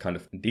off as kind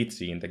of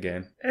ditzy in the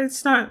game.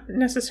 It's not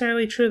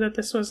necessarily true that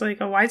this was like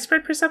a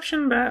widespread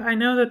perception, but I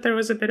know that there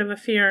was a bit of a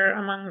fear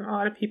among a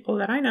lot of people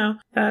that I know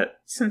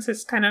that since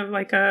it's kind of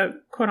like a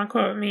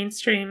quote-unquote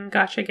mainstream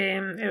gacha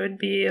game, it would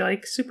be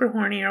like super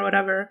horny or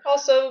whatever.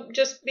 Also,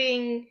 just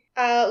being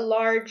a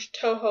large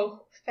Toho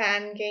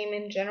fan game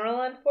in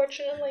general,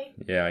 unfortunately.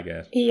 Yeah, I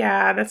guess.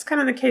 Yeah, that's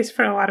kind of the case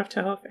for a lot of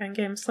Toho fan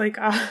games. Like,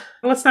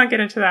 let's not get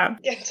into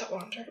that. Genso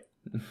Wander.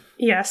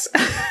 Yes.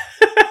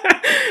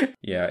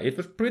 Yeah, it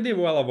was pretty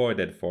well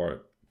avoided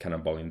for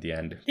Cannonball in the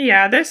end.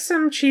 Yeah, there's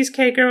some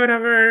cheesecake or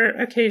whatever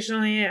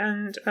occasionally,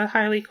 and a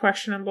highly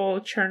questionable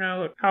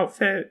Cherno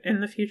outfit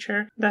in the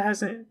future that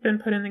hasn't been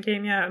put in the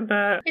game yet,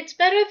 but... It's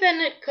better than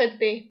it could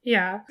be.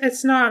 Yeah,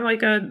 it's not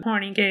like a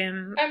horny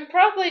game. I'm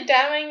probably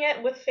damning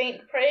it with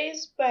faint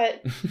praise,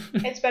 but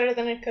it's better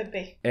than it could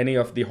be. Any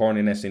of the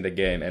horniness in the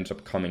game ends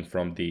up coming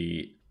from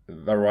the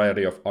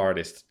variety of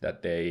artists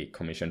that they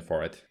commission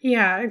for it.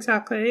 Yeah,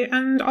 exactly.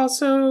 And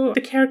also,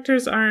 the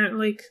characters aren't,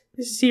 like,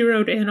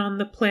 zeroed in on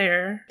the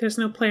player. There's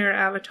no player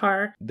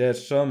avatar.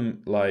 There's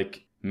some,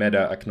 like,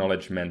 meta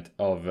acknowledgement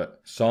of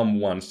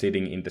someone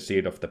sitting in the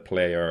seat of the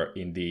player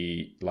in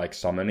the like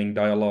summoning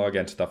dialogue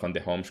and stuff on the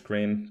home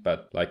screen,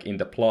 but like in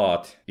the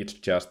plot it's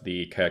just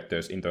the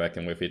characters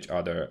interacting with each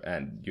other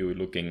and you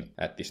looking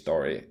at the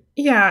story.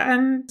 Yeah,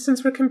 and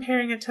since we're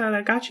comparing it to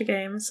other gacha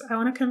games, I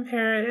want to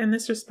compare it in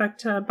this respect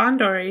to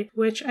Bandori,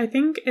 which I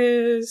think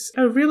is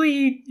a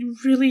really,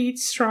 really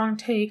strong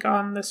take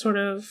on the sort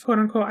of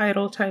quote-unquote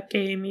idol type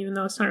game, even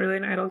though it's not really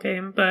an idol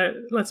game, but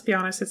let's be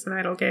honest, it's an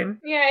idol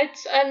game. Yeah,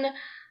 it's an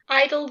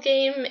idol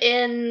game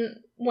in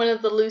one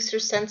of the looser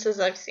senses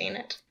I've seen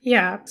it.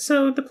 Yeah,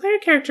 so the player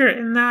character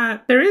in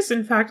that, there is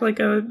in fact like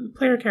a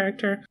player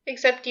character.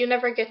 Except you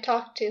never get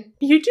talked to.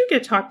 You do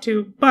get talked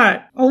to,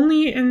 but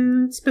only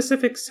in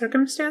specific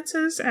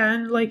circumstances,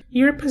 and like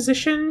you're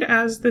positioned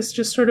as this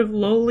just sort of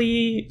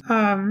lowly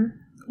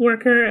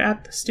worker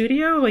at the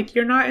studio. Like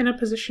you're not in a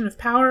position of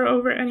power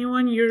over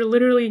anyone. You're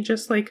literally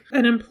just like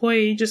an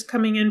employee just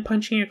coming in,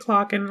 punching a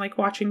clock and like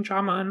watching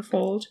drama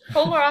unfold.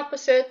 Polar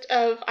opposite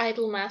of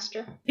Idol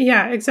Master.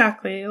 Yeah,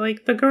 exactly.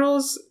 Like the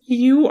girls,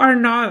 you are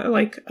not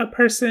like a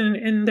person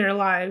in their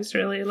lives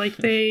really. Like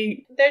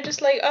they're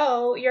just like,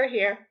 oh, you're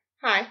here.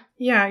 Hi.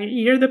 Yeah,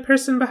 you're the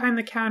person behind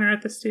the counter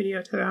at the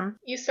studio to them.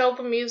 You sell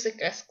the music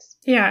discs.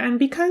 Yeah, and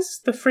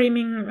because the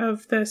framing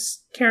of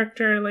this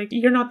character, like,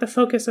 you're not the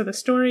focus of the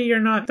story, you're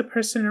not the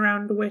person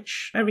around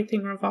which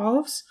everything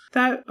revolves,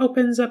 that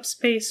opens up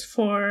space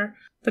for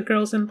the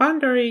girls in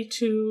Bandori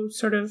to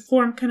sort of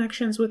form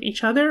connections with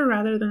each other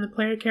rather than the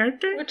player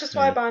character. Which is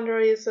why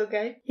Bandori is so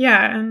gay.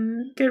 Yeah,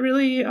 and it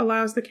really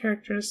allows the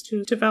characters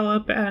to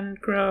develop and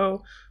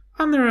grow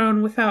on their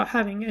own without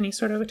having any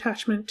sort of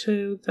attachment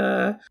to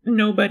the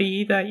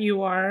nobody that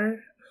you are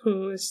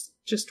who is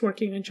just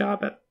working a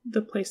job at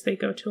the place they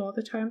go to all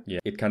the time. Yeah,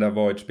 it kind of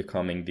avoids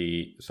becoming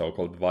the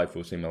so-called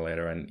waifu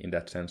simulator in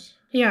that sense.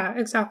 Yeah,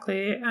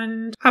 exactly.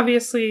 And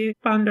obviously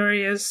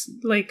Bandori is,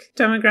 like,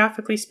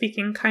 demographically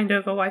speaking, kind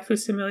of a waifu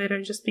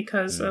simulator just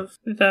because of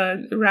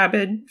the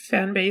rabid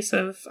fan base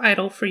of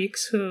idol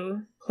freaks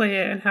who play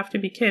it and have to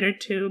be catered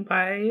to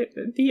by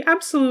the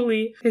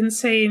absolutely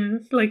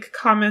insane, like,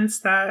 comments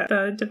that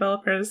the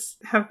developers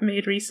have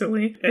made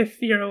recently,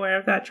 if you're aware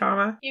of that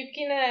drama.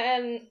 Yukina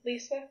and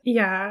Lisa?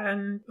 Yeah,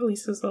 and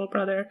Lisa's little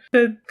brother.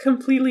 The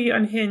completely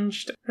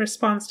unhinged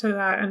response to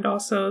that, and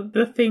also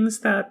the things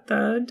that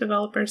the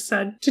developers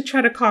said to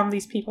try to calm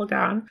these people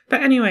down.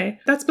 But anyway,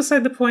 that's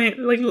beside the point.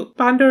 Like,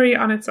 Bandori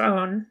on its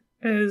own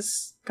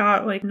is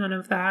got like none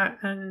of that,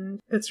 and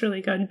it's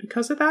really good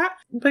because of that.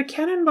 But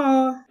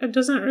Cannonball, it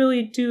doesn't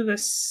really do the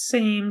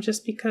same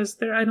just because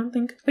I don't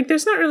think, like,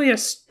 there's not really a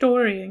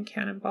story in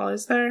Cannonball,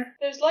 is there?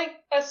 There's like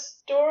a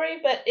story,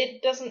 but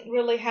it doesn't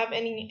really have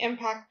any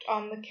impact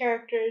on the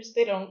characters.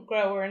 They don't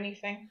grow or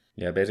anything.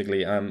 Yeah,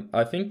 basically,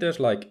 I think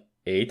there's like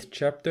 8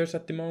 chapters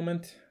at the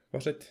moment.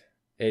 Was it?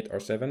 8 or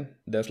 7.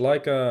 There's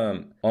like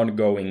a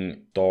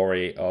ongoing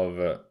story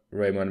of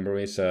Raymond and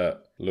Marisa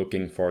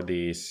looking for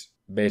these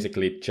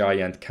basically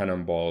giant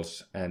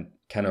cannonballs, and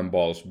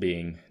cannonballs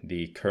being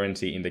the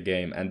currency in the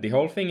game. And the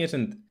whole thing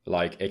isn't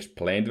like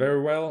explained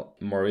very well.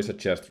 Marisa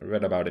just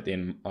read about it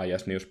in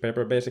Aya's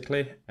newspaper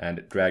basically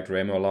and dragged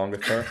Remo along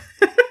with her.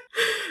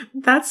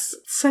 That's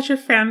such a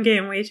fan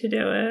game way to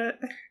do it.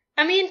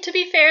 I mean, to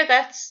be fair,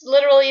 that's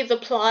literally the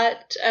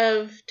plot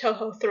of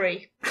Toho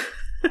 3.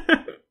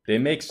 They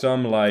make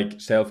some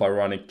like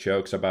self-ironic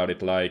jokes about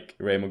it, like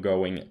Remo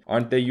going,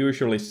 aren't there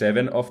usually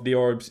 7 of the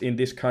orbs in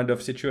this kind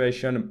of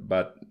situation?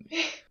 But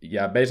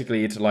yeah,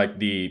 basically it's like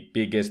the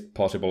biggest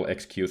possible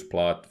excuse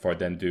plot for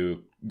them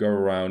to go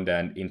around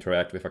and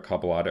interact with a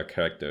couple other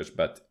characters.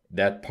 But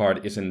that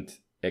part isn't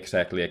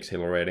exactly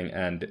exhilarating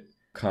and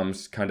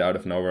comes kind of out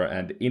of nowhere.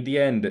 And in the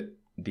end,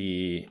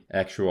 the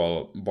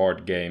actual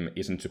board game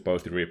isn't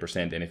supposed to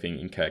represent anything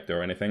in character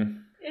or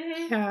anything.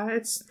 Yeah,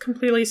 it's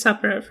completely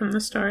separate from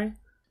the story.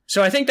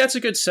 So I think that's a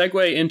good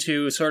segue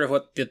into sort of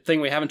what the thing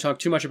we haven't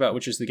talked too much about,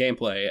 which is the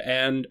gameplay.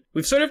 And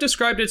we've sort of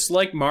described it's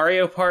like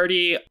Mario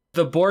Party,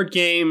 the board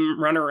game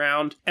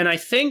runaround. And I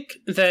think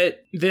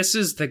that this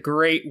is the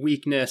great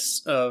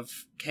weakness of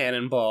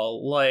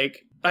Cannonball.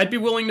 Like, I'd be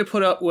willing to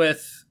put up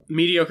with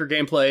mediocre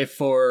gameplay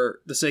for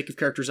the sake of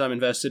characters I'm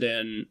invested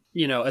in,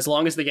 you know, as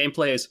long as the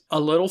gameplay is a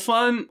little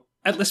fun.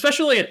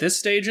 Especially at this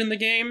stage in the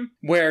game,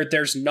 where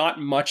there's not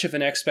much of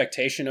an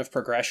expectation of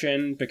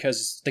progression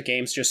because the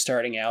game's just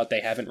starting out,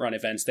 they haven't run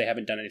events, they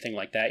haven't done anything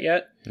like that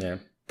yet. Yeah.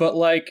 But,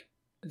 like,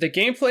 the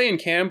gameplay in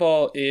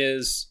Cannonball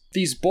is,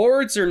 these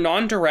boards are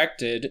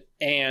non-directed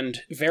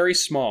and very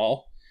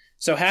small,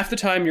 so half the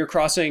time you're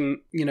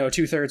crossing, you know,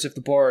 2/3 of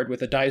the board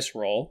with a dice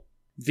roll.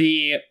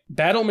 The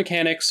battle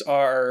mechanics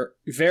are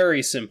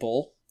very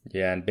simple.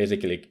 Yeah, and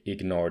basically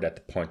ignored at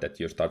the point that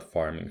you start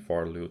farming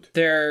for loot.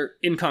 They're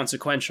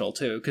inconsequential,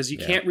 too, because you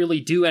can't really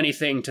do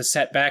anything to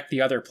set back the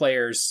other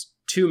players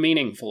too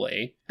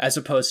meaningfully, as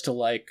opposed to,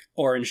 like,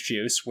 Orange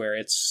Juice, where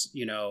it's,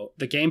 you know,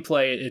 the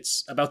gameplay,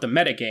 it's about the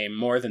metagame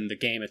more than the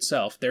game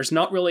itself. There's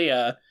not really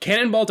a...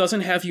 Cannonball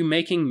doesn't have you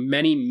making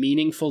many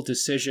meaningful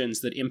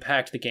decisions that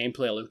impact the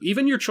gameplay loop.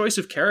 Even your choice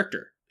of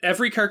character.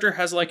 Every character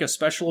has, like, a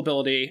special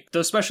ability.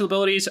 Those special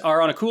abilities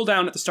are on a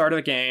cooldown at the start of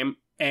the game,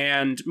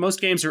 and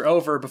most games are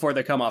over before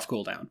they come off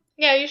cooldown.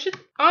 Yeah, you should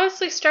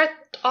honestly start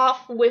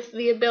off with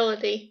the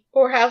ability,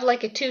 or have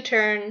like a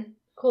 2-turn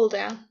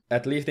cooldown.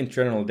 At least in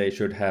general, they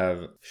should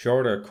have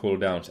shorter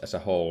cooldowns as a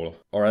whole,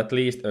 or at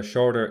least a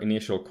shorter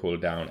initial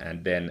cooldown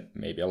and then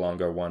maybe a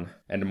longer one,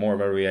 and more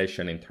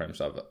variation in terms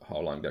of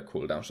how long their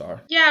cooldowns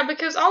are. Yeah,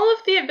 because all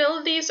of the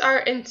abilities are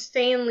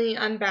insanely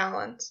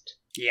unbalanced.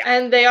 Yeah.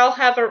 And they all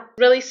have a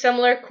really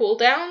similar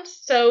cooldowns,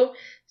 so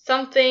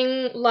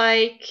something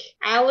like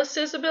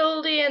Alice's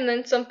ability and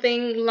then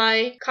something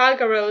like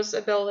Kagaro's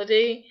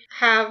ability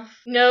have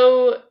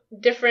no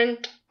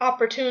different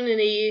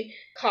opportunity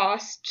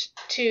cost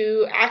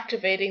to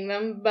activating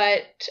them,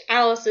 but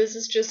Alice's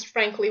is just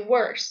frankly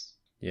worse.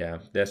 Yeah,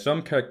 there's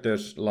some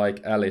characters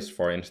like Alice,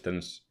 for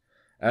instance.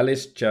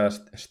 Alice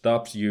just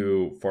stops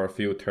you for a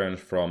few turns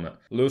from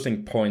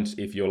losing points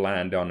if you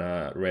land on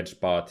a red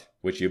spot,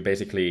 which you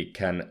basically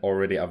can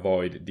already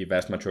avoid the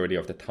vast majority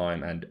of the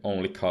time and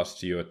only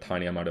costs you a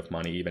tiny amount of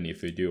money even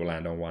if you do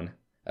land on one.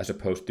 As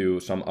opposed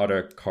to some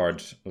other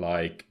cards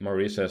like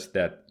Marisa's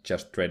that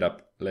just straight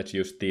up lets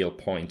you steal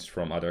points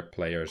from other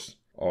players,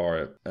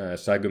 or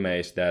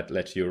Sagume's that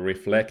lets you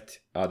reflect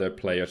other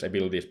players'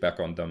 abilities back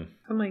on them.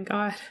 Oh my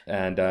god.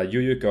 And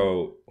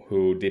Yuyuko,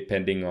 who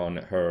depending on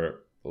her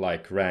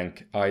like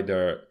rank,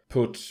 either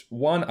puts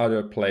one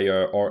other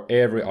player or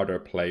every other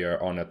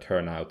player on a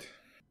turnout.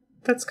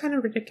 That's kind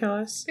of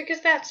ridiculous.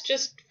 Because that's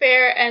just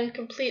fair and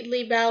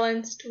completely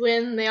balanced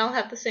when they all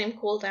have the same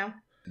cooldown.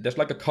 There's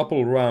like a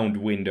couple round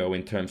window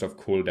in terms of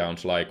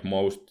cooldowns, like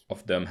most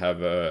of them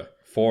have a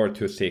 4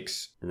 to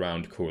 6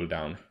 round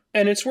cooldown.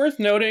 And it's worth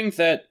noting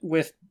that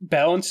with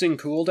balancing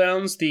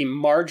cooldowns, the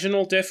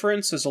marginal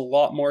difference is a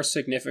lot more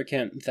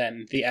significant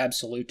than the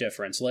absolute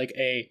difference. Like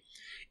a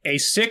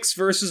 6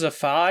 versus a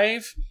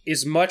 5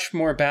 is much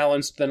more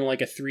balanced than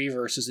like a 3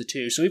 versus a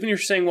 2. So even if you're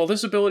saying, well,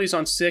 this ability's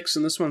on 6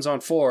 and this one's on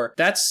 4,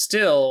 that's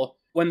still,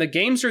 when the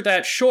games are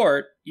that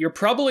short, you're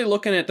probably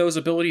looking at those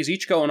abilities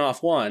each going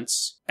off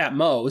once, at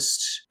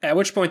most, at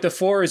which point the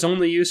 4 is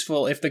only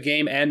useful if the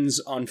game ends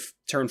on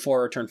turn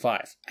 4 or turn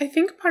 5. I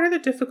think part of the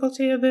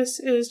difficulty of this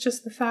is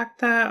just the fact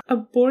that a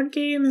board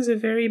game is a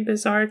very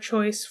bizarre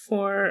choice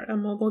for a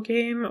mobile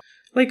game.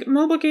 Like,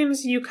 mobile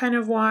games, you kind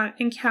of want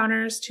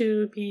encounters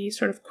to be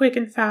sort of quick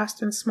and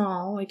fast and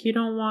small. Like, you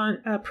don't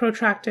want a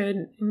protracted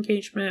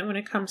engagement when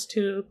it comes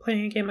to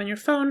playing a game on your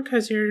phone,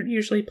 because you're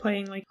usually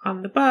playing, like,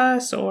 on the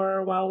bus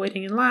or while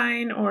waiting in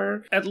line,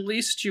 or... At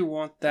least you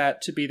want that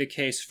to be the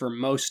case for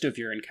most of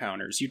your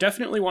encounters. You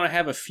definitely want to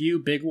have a few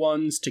big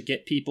ones to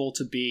get people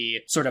to be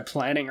sort of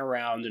planning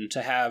around and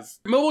to have...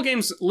 Mobile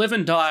games live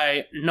and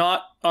die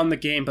not on the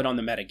game, but on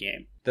the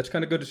metagame. That's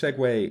kind of good to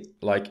segue,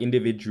 like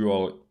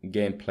individual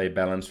gameplay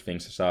balance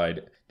things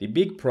aside. The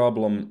big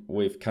problem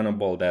with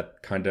Cannonball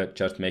that kind of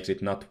just makes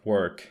it not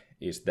work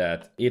is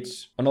that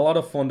it's, on a lot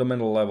of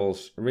fundamental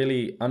levels,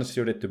 really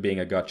unsuited to being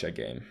a gacha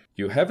game.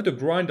 You have to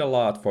grind a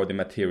lot for the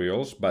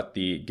materials, but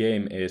the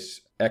game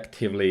is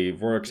actively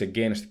works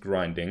against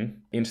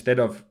grinding. Instead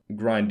of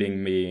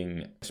grinding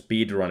being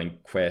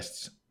speedrunning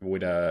quests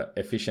with a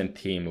efficient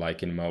team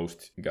like in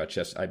most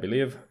gachas, I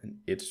believe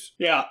it's...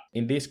 Yeah.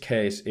 In this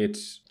case,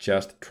 it's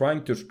just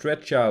trying to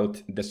stretch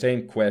out the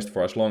same quest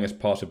for as long as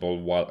possible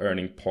while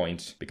earning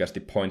points, because the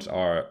points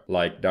are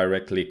like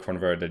directly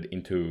converted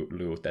into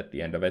loot at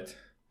the end of it.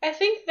 I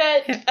think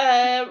that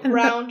a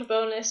round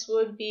bonus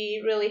would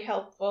be really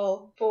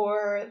helpful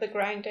for the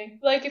grinding.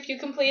 Like, if you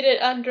complete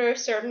it under a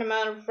certain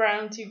amount of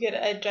rounds, you get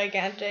a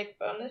gigantic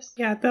bonus.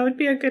 Yeah, that would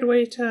be a good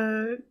way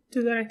to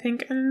do that, I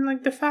think. And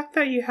like the fact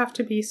that you have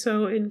to be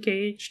so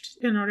engaged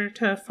in order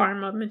to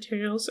farm up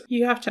materials,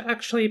 you have to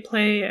actually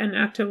play and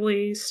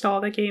actively stall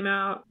the game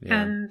out.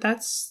 Yeah. And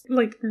that's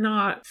like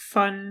not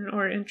fun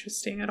or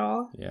interesting at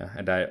all. Yeah,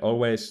 and I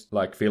always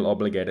like feel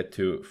obligated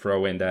to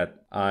throw in that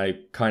I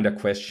kind of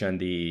question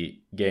the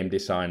game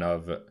design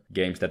of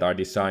games that are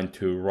designed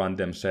to run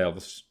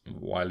themselves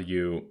while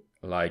you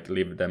like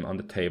leave them on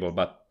the table.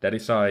 But that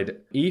aside,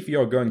 if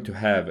you're going to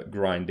have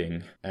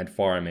grinding and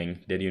farming,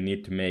 then you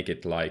need to make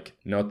it like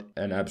not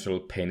an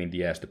absolute pain in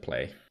the ass to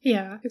play.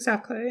 Yeah,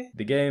 exactly.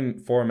 The game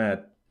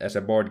format as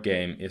a board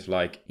game is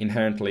like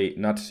inherently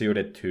not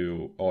suited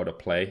to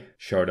autoplay,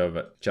 short of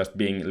just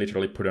being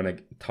literally put on a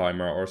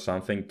timer or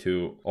something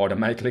to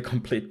automatically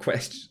complete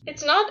quests.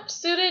 It's not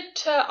suited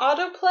to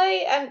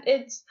autoplay, and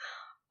it's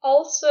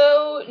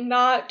also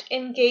not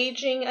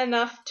engaging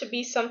enough to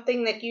be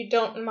something that you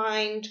don't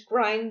mind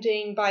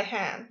grinding by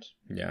hand.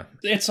 Yeah.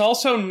 It's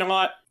also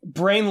not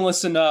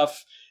brainless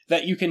enough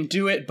that you can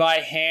do it by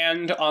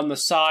hand on the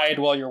side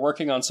while you're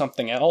working on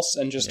something else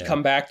and just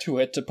come back to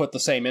it to put the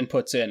same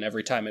inputs in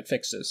every time it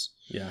fixes.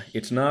 Yeah,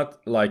 it's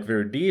not like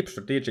very deep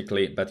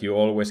strategically, but you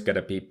always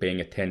gotta be paying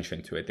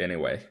attention to it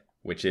anyway,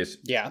 which is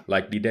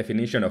like the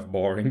definition of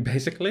boring,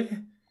 basically.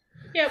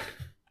 Yep.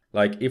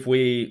 Like, if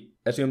we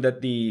assume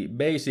that the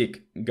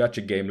basic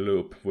gacha game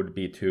loop would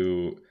be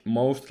to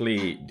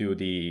mostly do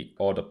the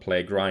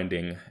autoplay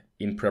grinding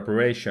in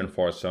preparation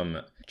for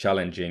some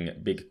challenging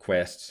big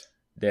quests,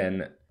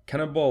 then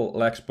Cannonball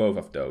lacks both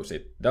of those.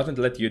 It doesn't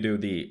let you do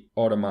the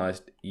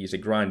automized easy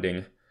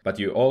grinding, but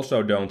you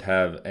also don't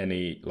have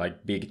any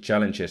like big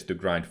challenges to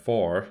grind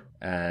for.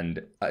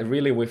 And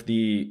really, with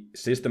the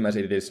system as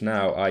it is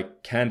now, I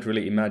can't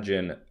really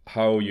imagine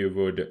how you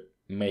would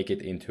make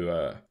it into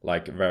a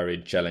like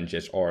varied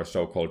challenges or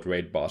so-called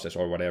raid bosses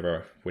or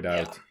whatever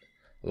without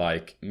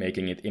like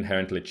making it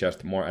inherently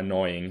just more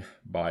annoying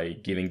by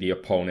giving the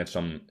opponent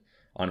some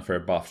unfair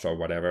buffs or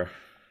whatever.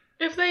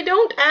 If they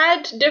don't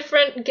add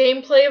different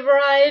gameplay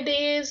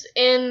varieties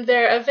in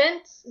their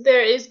events,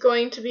 there is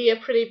going to be a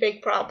pretty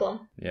big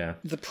problem. Yeah.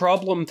 The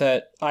problem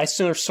that I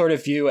sort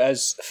of view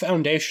as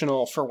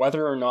foundational for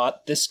whether or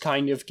not this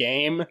kind of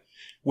game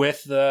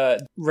with the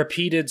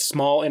repeated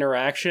small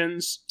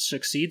interactions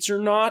succeeds or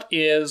not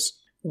is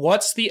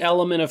what's the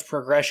element of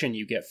progression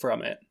you get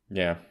from it?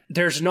 Yeah.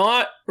 There's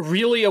not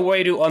really a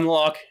way to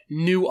unlock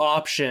new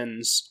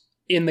options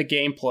in the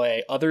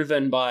gameplay other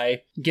than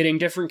by getting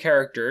different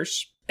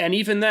characters. And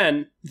even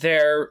then,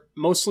 they're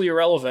mostly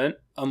irrelevant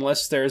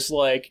unless there's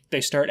like,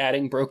 they start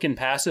adding broken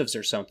passives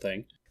or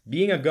something.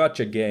 Being a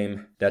gacha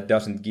game that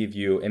doesn't give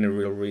you any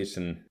real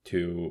reason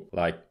to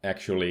like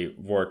actually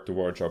work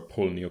towards or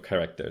pull new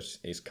characters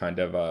is kind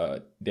of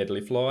a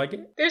deadly flaw, I guess.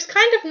 There's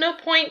kind of no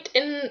point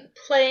in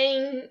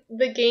playing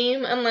the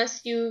game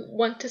unless you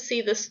want to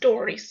see the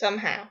story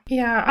somehow.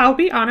 Yeah, I'll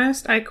be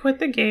honest, I quit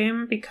the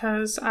game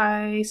because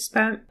I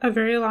spent a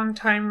very long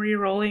time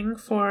re-rolling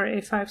for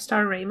a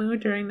 5-star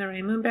Reimu during the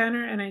Reimu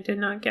banner, and I did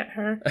not get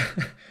her.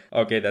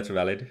 Okay, that's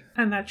valid.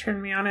 And that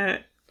turned me on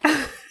it.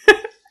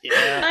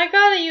 Yeah. I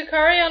got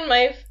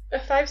a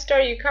 5-star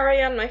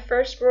Yukari on my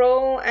first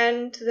roll,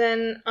 and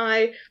then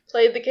I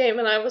played the game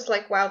and I was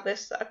like, wow,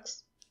 this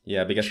sucks.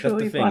 Yeah, because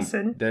Truly that's the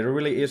thing. blessed. There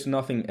really is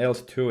nothing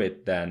else to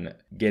it than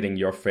getting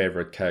your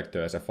favorite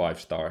character as a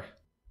 5-star.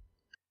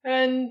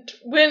 And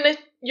when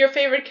your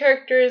favorite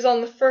character is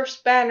on the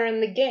first banner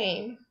in the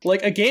game.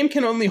 Like, a game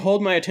can only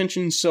hold my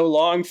attention so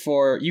long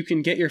for you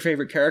can get your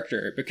favorite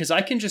character, because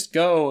I can just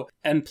go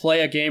and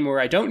play a game where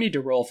I don't need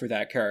to roll for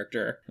that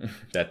character.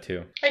 That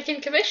too. I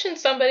can commission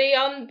somebody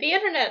on the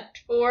internet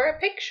for a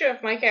picture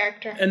of my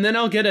character. And then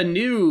I'll get a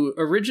new,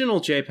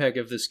 original JPEG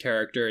of this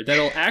character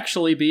that'll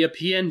actually be a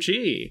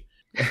PNG.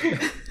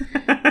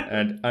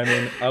 And I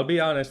mean, I'll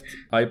be honest,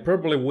 I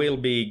probably will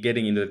be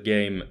getting into the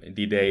game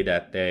the day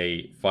that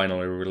they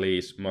finally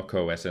release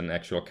Moko as an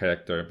actual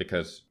character,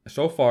 because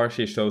so far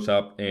she shows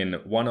up in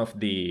one of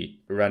the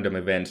random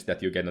events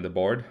that you get on the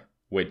board,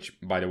 which,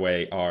 by the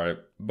way, are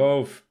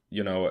both,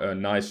 you know, a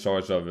nice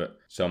source of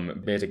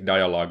some basic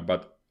dialogue,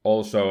 but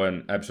also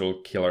an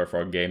absolute killer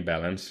for game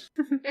balance.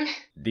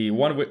 The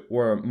one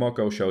where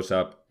Moko shows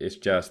up is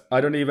just,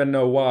 I don't even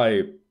know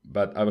why,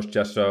 but I was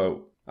just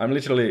so... I'm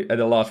literally at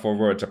a loss for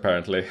words,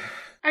 apparently.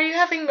 Are you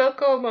having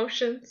Moko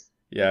emotions?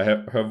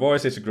 Yeah, her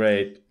voice is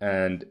great,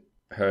 and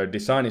her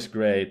design is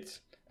great,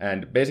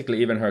 and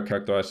basically even her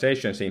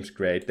characterization seems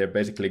great. They're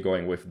basically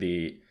going with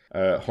the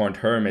Horned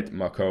Hermit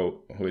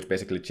Mako, who is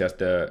basically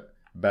just a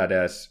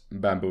badass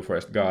bamboo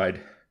forest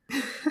guide.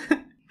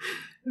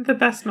 The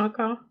best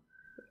Moko.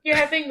 You're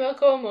having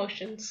Moko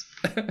emotions.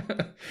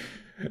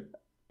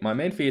 My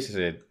main thesis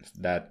is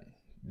that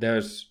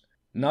there's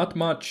not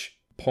much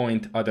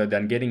point other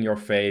than getting your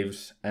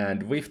faves,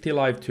 and with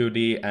T-Live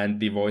 2D and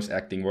the voice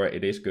acting where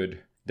it is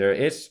good, there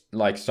is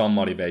like some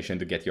motivation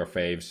to get your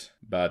faves,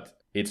 but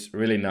it's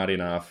really not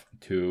enough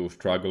to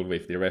struggle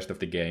with the rest of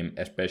the game,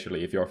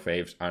 especially if your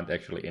faves aren't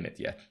actually in it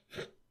yet.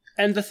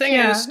 And the thing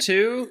is,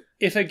 too,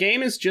 if a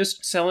game is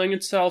just selling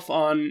itself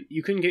on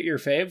you can get your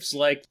faves,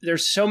 like,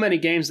 there's so many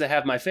games that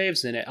have my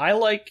faves in it. I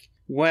like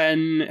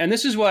when, and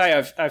this is why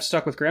I've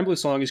stuck with Granblue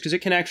so long, is because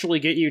it can actually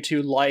get you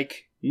to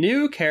like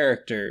new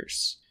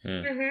characters.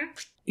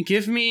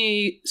 Give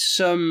me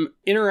some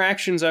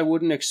interactions I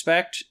wouldn't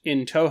expect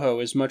in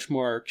Touhou is much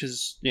more,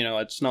 because, you know,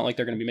 it's not like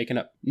they're going to be making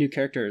up new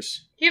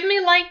characters. Give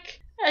me,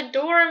 like, a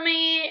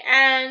Doremi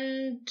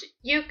and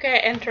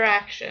Yuka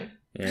interaction.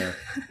 Yeah.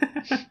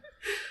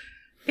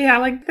 Yeah,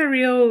 like the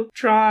real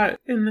draw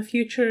in the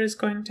future is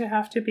going to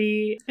have to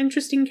be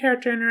interesting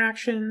character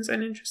interactions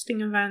and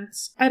interesting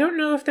events. I don't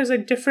know if there's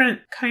like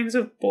different kinds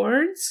of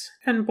boards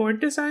and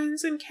board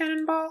designs in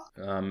Cannonball.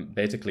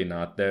 Basically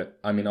not.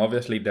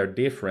 Obviously they're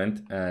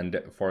different,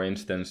 and for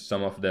instance,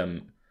 some of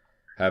them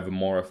have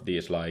more of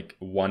these like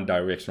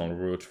one-directional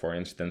routes, for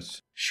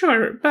instance.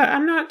 Sure, but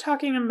I'm not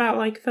talking about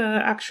like the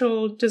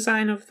actual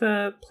design of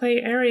the play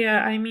area.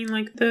 I mean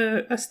like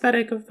the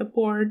aesthetic of the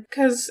board,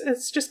 because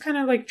it's just kind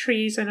of like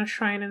trees and a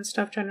shrine and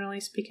stuff, generally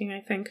speaking,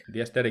 I think.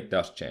 The aesthetic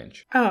does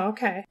change. Oh,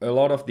 okay. A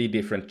lot of the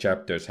different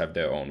chapters have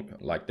their own.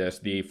 Like there's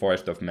the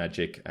Forest of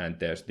Magic, and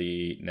there's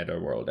the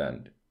Netherworld,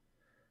 and...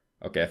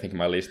 Okay, I think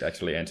my list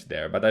actually ends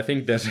there, but I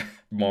think there's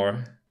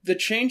more. The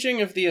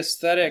changing of the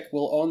aesthetic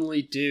will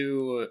only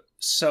do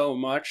so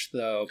much,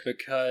 though,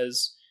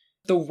 because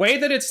the way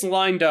that it's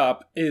lined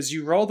up is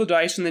you roll the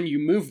dice and then you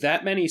move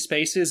that many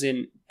spaces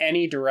in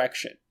any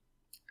direction.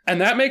 And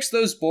that makes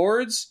those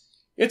boards,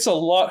 it's a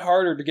lot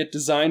harder to get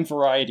design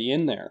variety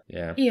in there.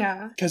 Yeah.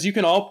 Yeah. Because you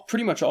can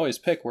pretty much always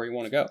pick where you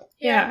want to go.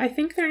 Yeah, I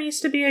think there needs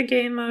to be a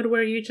game mode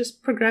where you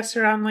just progress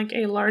around like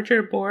a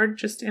larger board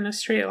just in a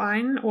straight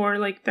line, or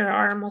like there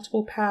are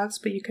multiple paths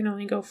but you can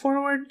only go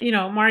forward. You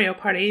know, Mario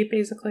Party,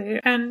 basically.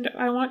 And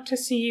I want to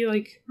see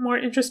like more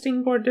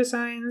interesting board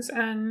designs,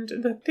 and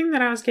the thing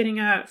that I was getting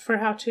at for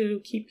how to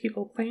keep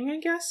people playing,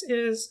 I guess,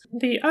 is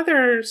the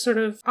other sort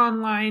of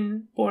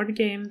online board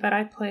game that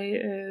I play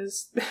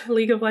is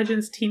League of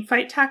Legends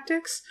Teamfight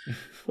Tactics,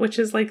 which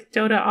is like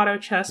Dota Auto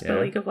Chess, but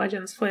League of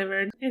Legends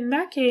flavored. In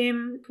that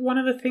game, one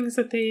of the things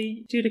that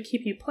they do to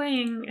keep you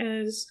playing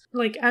is,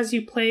 like, as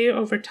you play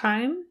over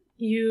time,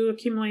 you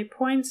accumulate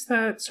points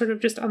that sort of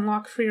just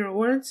unlock free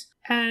rewards.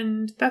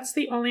 And that's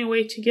the only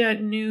way to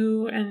get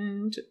new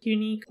and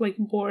unique, like,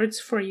 boards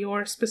for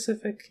your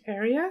specific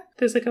area.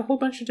 There's, like, a whole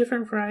bunch of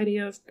different variety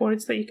of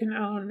boards that you can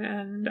own,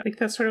 and, like,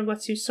 that sort of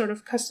lets you sort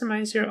of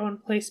customize your own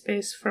play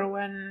space for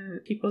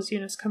when people's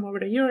units come over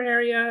to your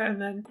area,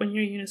 and then when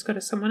your units go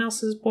to someone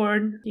else's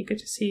board, you get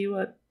to see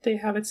what they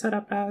have it set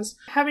up as.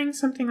 Having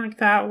something like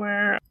that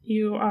where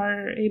you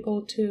are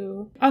able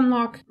to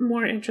unlock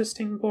more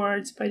interesting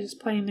boards by just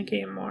playing the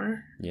game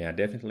more. Yeah,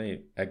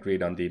 definitely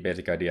agreed on the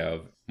basic idea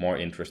of more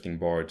interesting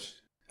boards.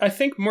 I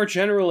think more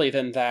generally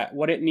than that,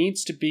 what it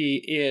needs to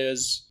be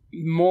is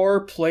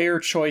more player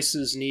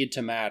choices need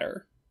to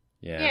matter.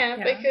 Yeah,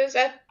 because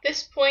at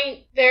this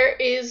point, there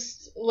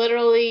is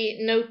literally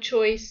no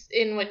choice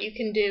in what you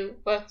can do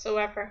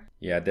whatsoever.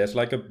 Yeah, there's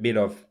like a bit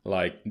of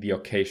like the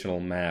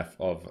occasional math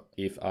of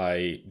if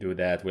I do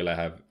that, will I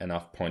have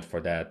enough points for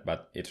that?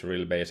 But it's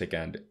really basic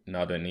and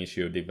not an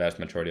issue the vast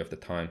majority of the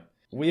time.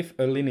 With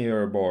a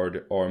linear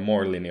board or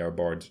more linear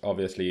boards,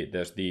 obviously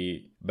there's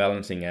the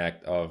balancing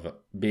act of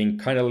being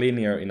kind of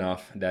linear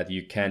enough that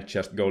you can't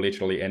just go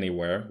literally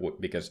anywhere,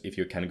 because if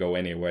you can go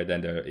anywhere,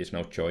 then there is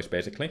no choice,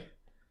 basically.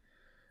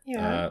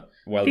 Yeah.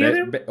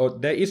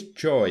 There is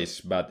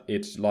choice, but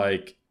it's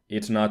like,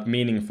 it's not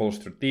meaningful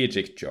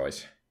strategic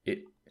choice.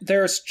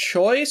 There's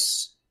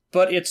choice,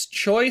 but it's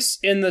choice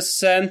in the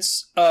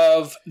sense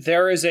of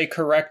there is a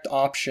correct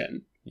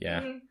option. Yeah.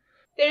 Mm-hmm.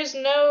 There's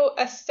no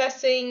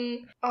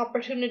assessing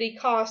opportunity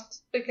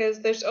costs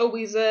because there's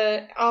always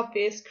a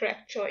obvious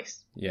correct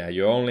choice. Yeah,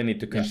 you only need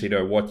to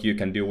consider what you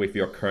can do with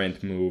your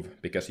current move,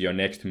 because your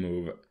next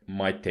move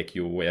might take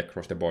you way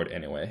across the board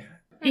anyway.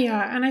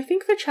 Yeah, and I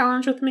think the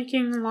challenge with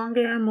making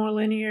longer, more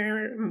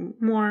linear,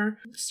 more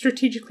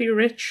strategically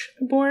rich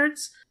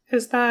boards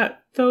is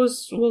that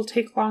those will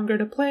take longer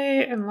to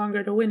play and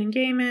longer to win a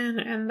game in,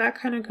 and that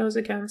kind of goes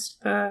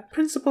against the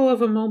principle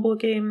of a mobile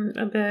game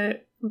a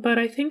bit, but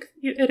I think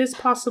it is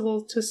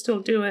possible to still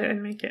do it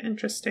and make it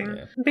interesting.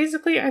 Yeah.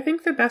 Basically, I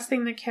think the best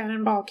thing that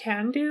Cannonball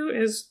can do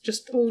is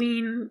just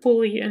lean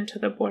fully into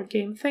the board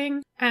game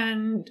thing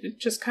and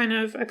just kind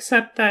of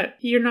accept that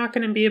you're not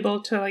going to be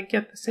able to like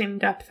get the same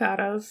depth out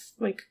of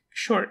like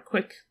short,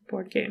 quick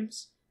board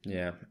games.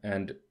 Yeah,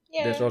 and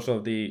Yeah. there's also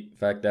the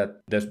fact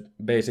that there's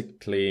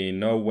basically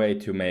no way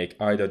to make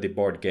either the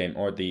board game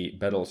or the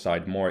battle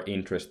side more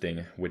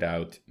interesting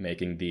without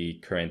making the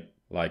current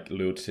like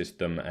loot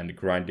system and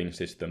grinding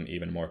system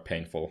even more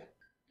painful.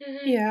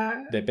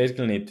 Yeah. They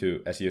basically need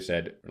to, as you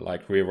said,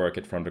 like rework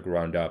it from the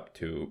ground up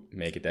to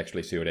make it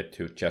actually suited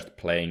to just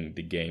playing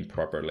the game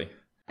properly.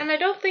 And I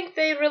don't think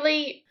they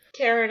really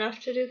care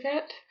enough to do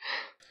that.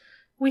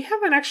 We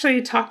haven't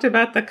actually talked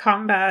about the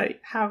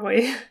combat, have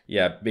we?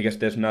 Yeah, because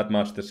there's not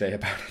much to say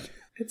about it.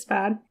 It's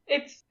bad.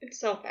 It's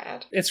so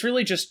bad. It's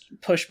really just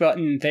push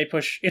button, they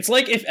push. It's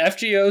like if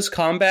FGO's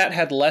combat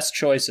had less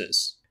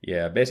choices.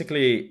 Yeah,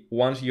 basically,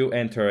 once you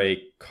enter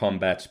a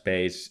combat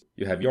space,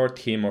 you have your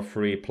team of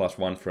 3 plus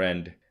 1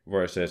 friend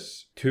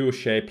versus 2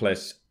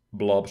 shapeless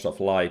blobs of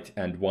light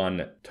and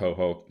 1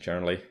 Toho,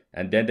 generally.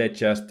 And then they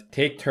just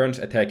take turns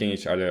attacking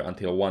each other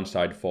until one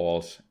side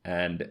falls,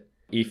 and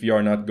if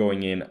you're not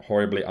going in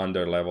horribly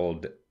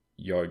underleveled,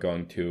 you're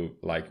going to,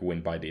 like,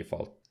 win by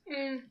default.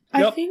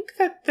 I Yep. think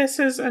that this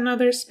is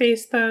another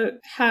space that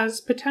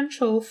has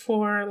potential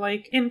for,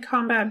 like,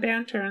 in-combat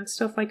banter and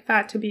stuff like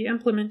that to be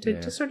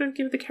implemented to sort of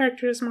give the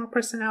characters more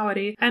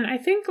personality. And I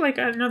think, like,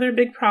 another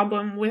big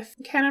problem with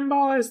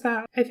Cannonball is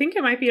that I think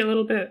it might be a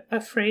little bit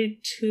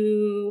afraid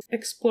to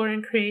explore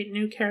and create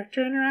new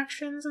character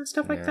interactions and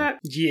stuff like that.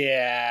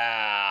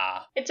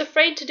 Yeah. It's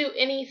afraid to do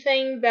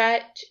anything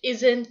that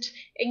isn't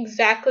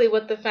exactly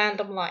what the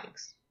fandom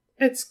likes.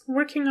 It's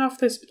working off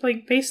this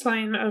like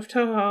baseline of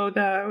Toho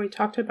that we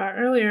talked about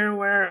earlier,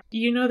 where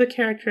you know the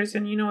characters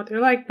and you know what they're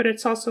like, but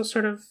it's also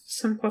sort of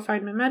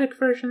simplified mimetic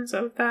versions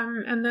of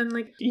them. And then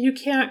like you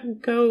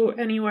can't go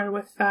anywhere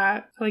with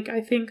that. Like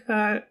I think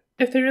that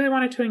if they really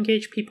wanted to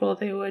engage people,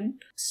 they would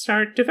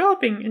start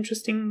developing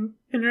interesting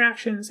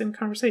interactions and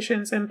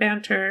conversations and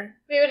banter.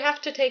 They would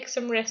have to take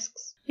some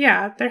risks.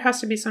 Yeah, there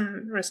has to be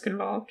some risk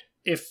involved.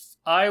 If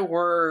I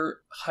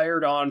were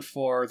hired on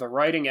for the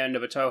writing end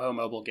of a Toho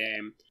mobile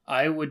game,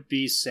 I would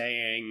be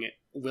saying,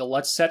 well,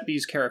 let's set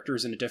these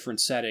characters in a different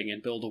setting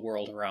and build a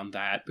world around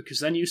that, because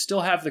then you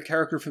still have the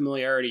character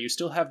familiarity, you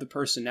still have the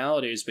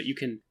personalities, but you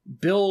can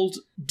build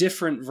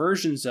different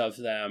versions of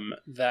them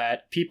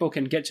that people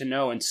can get to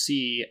know and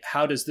see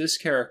how does this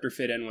character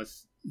fit in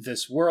with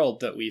this world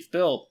that we've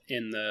built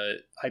in the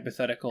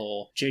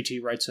hypothetical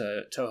JT writes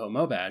a Toho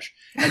Mobage.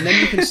 And then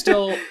you can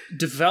still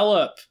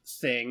develop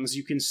things,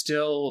 you can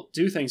still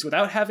do things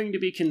without having to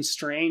be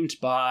constrained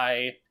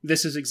by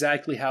this is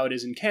exactly how it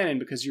is in canon,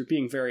 because you're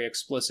being very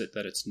explicit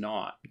that it's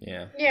not.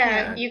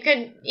 Yeah, you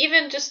could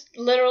even just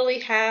literally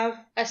have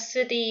a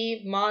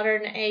city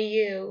modern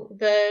AU,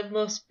 the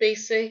most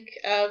basic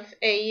of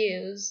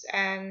AUs,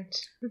 and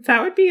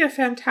that would be a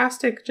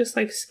fantastic just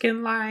like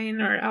skin line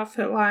or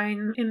outfit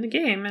line in the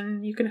game,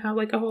 and you can have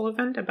like a whole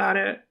event about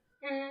it.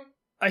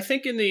 I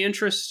think in the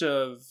interest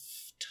of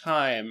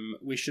time,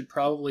 we should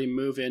probably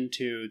move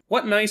into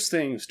what nice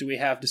things do we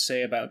have to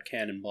say about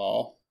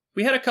Cannonball.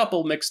 We had a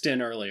couple mixed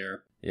in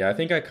earlier. Yeah, I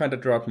think I kind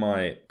of dropped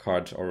my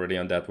cards already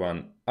on that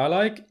one. I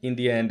like, in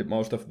the end,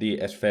 most of the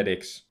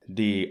aesthetics,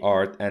 the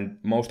art, and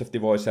most of the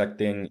voice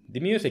acting. The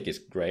music is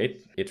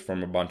great. It's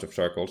from a bunch of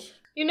circles.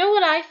 you know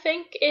what I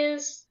think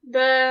is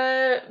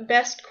the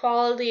best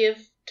quality of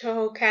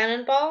Toho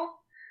Cannonball?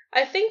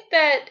 I think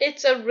that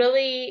it's a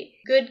really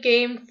good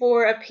game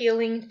for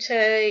appealing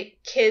to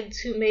kids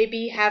who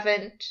maybe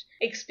haven't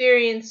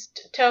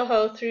experienced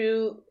Toho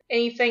through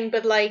anything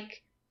but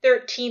like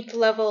 13th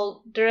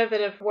level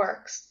derivative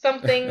works.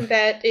 Something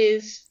that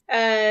is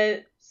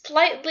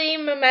slightly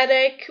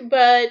mimetic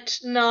but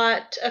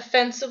not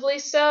offensively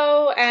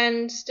so,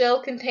 and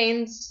still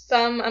contains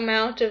some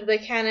amount of the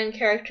canon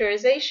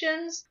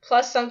characterizations,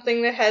 plus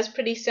something that has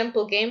pretty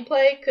simple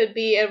gameplay could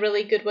be a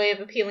really good way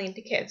of appealing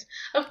to kids.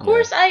 Of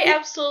course, I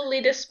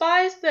absolutely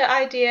despise the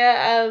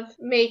idea of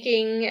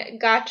making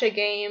gacha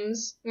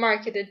games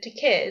marketed to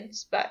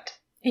kids, but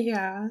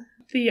Yeah,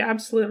 the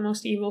absolute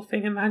most evil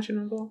thing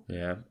imaginable.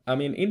 Yeah. I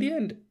mean, in the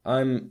end,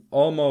 I'm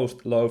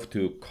almost loath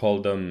to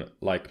call them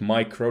like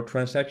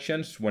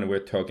microtransactions when we're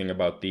talking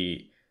about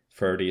the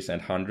 30s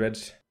and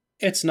 100s.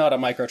 It's not a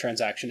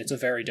microtransaction, it's a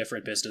very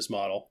different business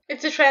model.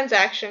 it's a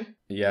transaction.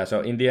 Yeah,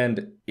 so in the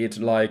end, it's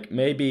like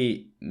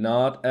maybe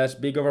not as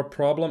big of a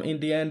problem in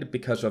the end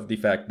because of the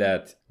fact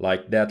that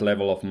like that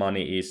level of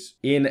money is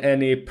in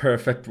any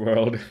perfect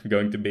world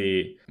going to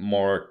be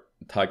more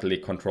tightly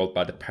controlled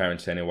by the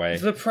parents anyway.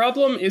 The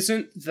problem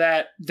isn't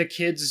that the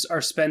kids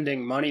are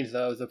spending money,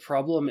 though. The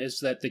problem is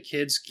that the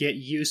kids get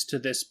used to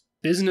this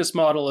business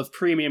model of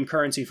premium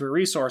currency for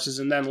resources,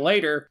 and then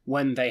later,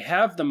 when they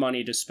have the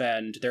money to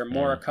spend, they're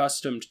more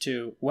accustomed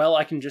to, well,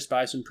 I can just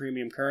buy some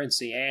premium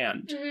currency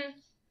and...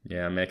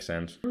 Yeah, makes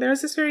sense. There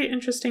was this very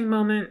interesting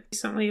moment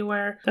recently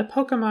where the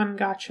Pokemon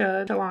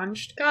Gacha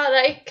launched. God,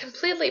 I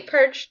completely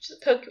purged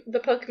the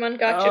Pokemon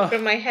Gacha Oh,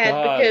 from my head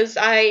God. because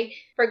I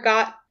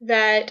forgot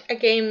that a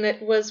game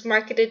that was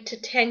marketed to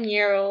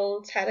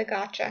 10-year-olds had a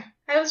gacha.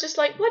 I was just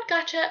like, what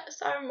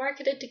gachas are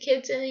marketed to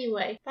kids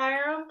anyway?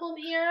 Fire Emblem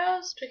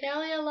Heroes?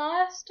 Dragalia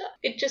Lost?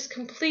 It just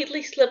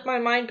completely slipped my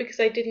mind because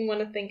I didn't want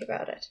to think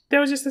about it. There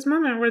was just this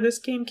moment where this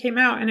game came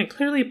out and it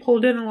clearly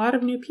pulled in a lot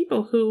of new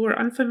people who were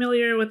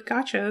unfamiliar with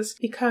gachas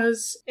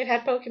because It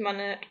had Pokemon in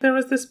it. there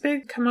was this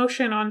big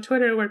commotion on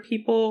Twitter where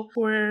people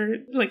were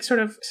like sort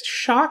of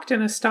shocked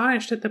and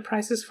astonished at the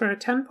prices for a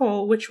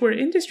 10-pole, which were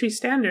industry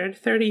standard,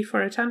 30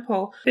 for a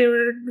 10-pole. They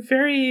were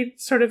very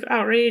sort of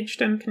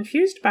outraged and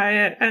confused by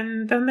it,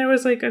 and then there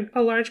was like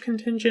a large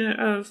contingent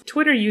of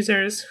Twitter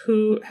users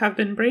who have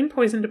been brain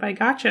poisoned by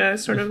gacha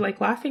sort of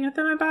like laughing at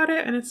them about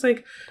it, and it's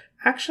like,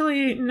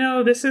 actually,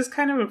 no, this is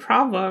kind of a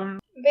problem.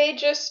 They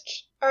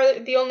just are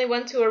the only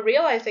ones who are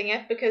realizing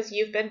it because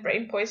you've been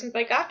brain poisoned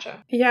by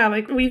gacha. Yeah,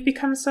 like we've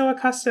become so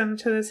accustomed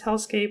to this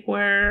hellscape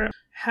where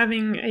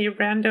having a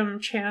random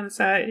chance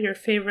at your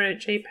favorite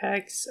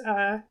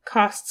JPEGs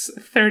costs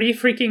 $30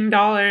 freaking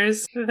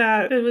dollars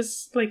that it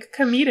was like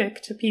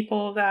comedic to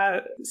people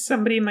that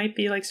somebody might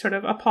be like sort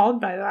of appalled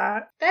by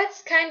that.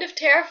 That's kind of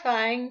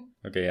terrifying.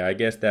 Okay, I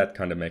guess that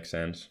kind of makes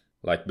sense.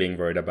 Like being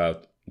worried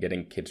about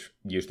getting kids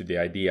used to the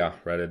idea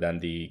rather than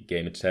the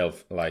game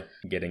itself, like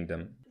getting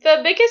them. The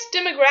biggest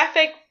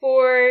demographic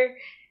for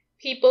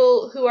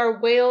people who are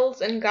whales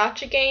in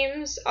gacha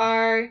games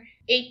are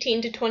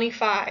 18 to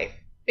 25.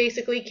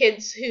 Basically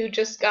kids who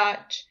just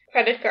got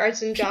credit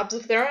cards and jobs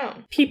of their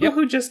own. People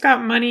who just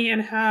got money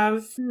and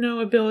have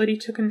no ability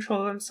to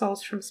control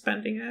themselves from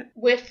spending it.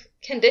 With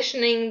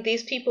conditioning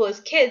these people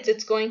as kids,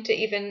 it's going to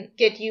even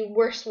get you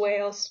worse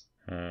whales.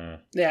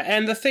 Yeah,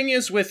 and the thing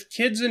is, with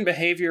kids and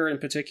behavior in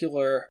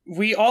particular,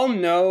 we all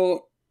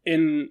know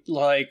in,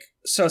 like,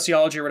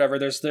 sociology or whatever,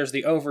 there's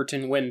the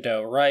Overton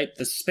window, right?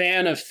 The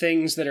span of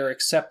things that are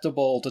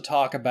acceptable to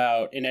talk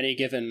about in any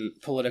given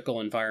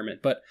political environment.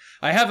 But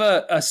I have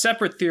a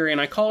separate theory,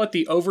 and I call it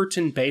the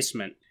Overton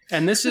basement.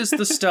 And this is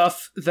the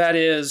stuff that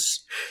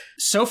is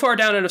so far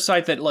down out of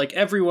sight that, like,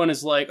 everyone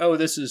is like, oh,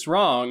 this is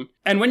wrong.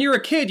 And when you're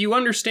a kid, you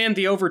understand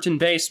the Overton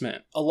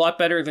basement a lot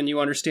better than you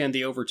understand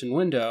the Overton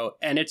window.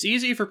 And it's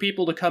easy for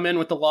people to come in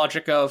with the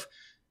logic of,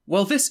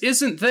 well, this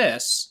isn't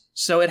this,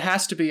 so it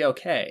has to be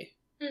okay.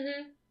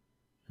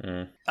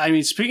 Mm-hmm. I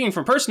mean, speaking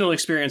from personal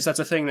experience, that's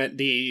a thing that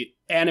the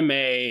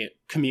anime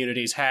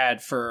communities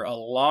had for a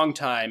long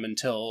time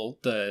until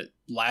the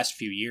last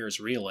few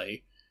years,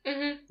 really.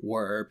 Mm-hmm.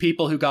 Were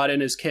people who got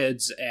in as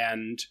kids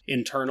and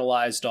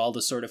internalized all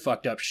the sort of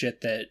fucked up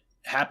shit that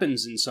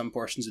happens in some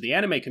portions of the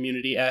anime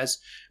community as,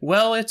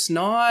 well, it's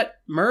not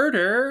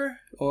murder,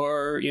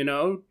 or, you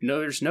know, no,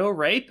 there's no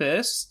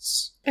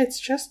rapists. It's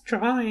just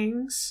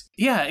drawings.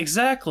 Yeah,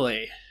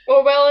 exactly.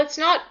 Or, well, it's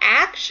not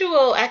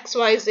actual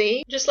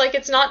XYZ, just like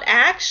it's not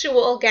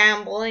actual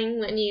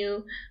gambling when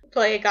you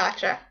play a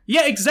gacha.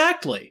 Yeah,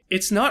 exactly.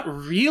 It's not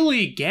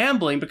really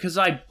gambling because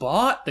I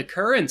bought the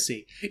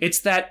currency. It's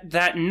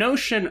that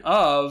notion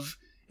of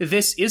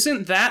this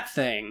isn't that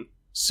thing,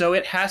 so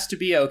it has to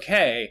be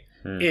okay,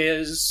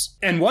 is...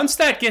 And once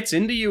that gets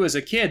into you as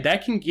a kid,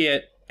 that can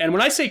get... And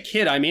when I say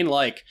kid, I mean,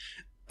 like,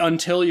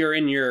 until you're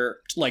in your,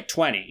 like,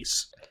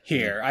 20s.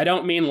 Here. I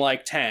don't mean,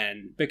 like,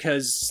 10,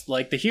 because,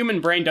 like, the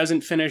human brain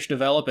doesn't finish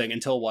developing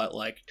until, what,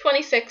 like...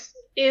 26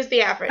 is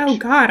the average. Oh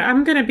god,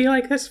 I'm gonna be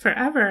like this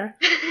forever.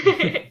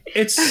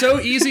 It's so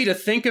easy to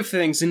think of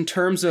things in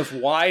terms of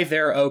why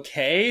they're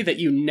okay that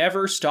you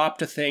never stop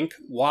to think,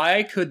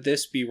 why could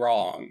this be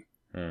wrong?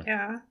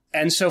 Yeah.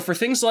 And so for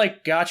things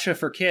like gacha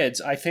for kids,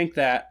 I think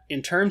that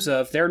in terms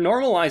of they're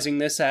normalizing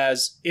this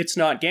as it's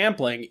not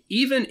gambling,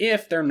 even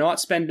if they're not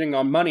spending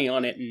on money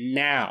on it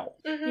now.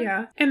 Mm-hmm.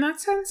 Yeah. In that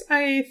sense,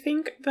 I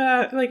think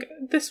that, like,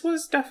 this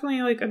was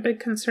definitely, like, a big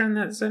concern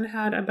that Zun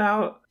had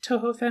about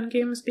Toho fan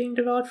games being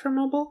developed for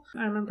mobile.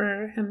 I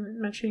remember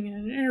him mentioning in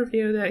an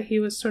interview that he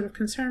was sort of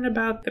concerned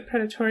about the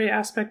predatory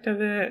aspect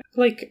of it.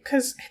 Like,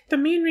 because the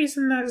main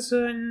reason that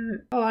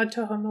Zun allowed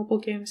Toho mobile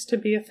games to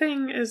be a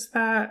thing is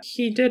that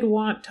he did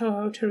want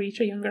Toho to reach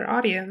a younger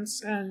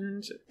audience,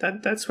 and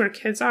that's where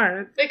kids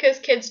are. Because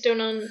kids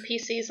don't own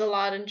PCs a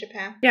lot in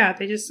Japan. Yeah,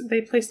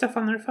 they play stuff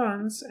on their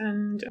phones,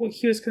 and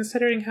he was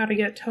considering how to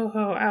get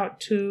Toho out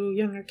to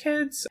younger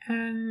kids,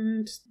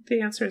 and the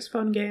answer is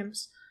phone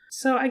games.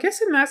 So I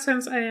guess in that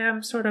sense, I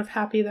am sort of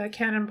happy that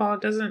Cannonball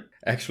doesn't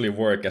actually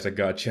work as a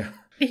gacha.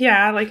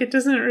 Yeah, like, it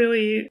doesn't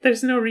really...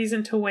 There's no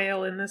reason to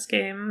wail in this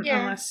game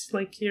unless,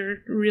 like, you're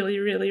really,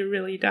 really,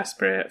 really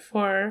desperate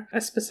for a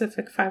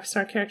specific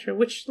 5-star character,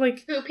 which,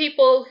 like... Who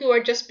people who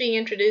are just being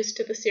introduced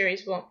to the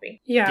series won't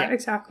be. Yeah,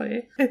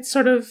 exactly. It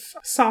sort of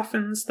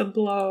softens the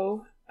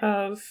blow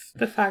of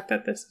the fact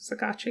that this is a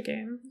gacha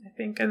game, I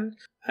think, and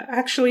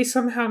actually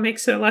somehow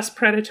makes it less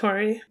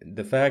predatory.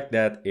 The fact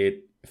that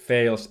it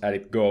fails at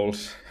its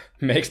goals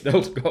makes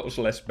those goals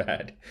less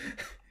bad.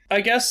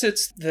 I guess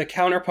it's the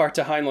counterpart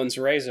to Heinlein's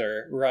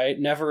razor, right?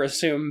 Never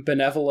assume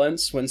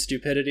benevolence when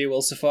stupidity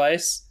will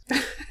suffice.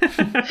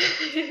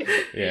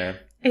 Yeah.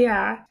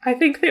 Yeah, I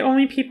think the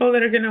only people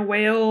that are going to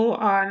wail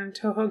on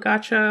Toho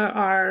Gacha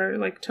are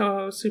like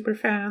Toho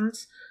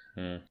superfans.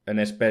 And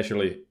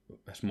especially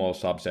a small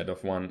subset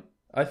of one.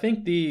 I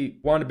think the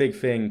one big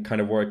thing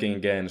kind of working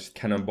against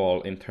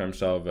Cannonball in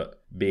terms of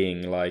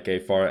being like a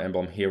Fire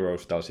Emblem Hero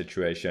style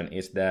situation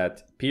is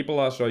that people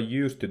are so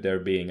used to there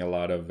being a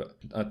lot of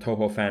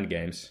Toho fan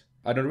games.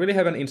 I don't really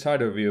have an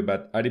insider view,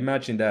 but I'd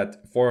imagine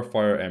that for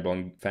Fire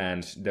Emblem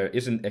fans, there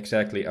isn't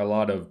exactly a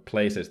lot of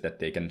places that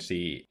they can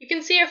see. You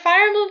can see your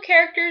Fire Emblem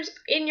characters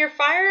in your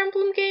Fire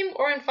Emblem game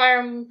or in Fire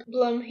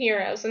Emblem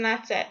Heroes, and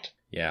that's it.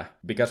 Yeah,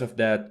 because of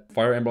that,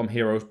 Fire Emblem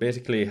Heroes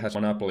basically has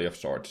a monopoly of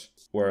sorts,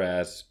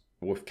 whereas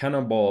with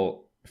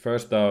Cannonball,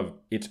 first off,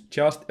 it's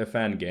just a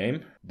fan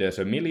game. There's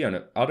a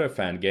million other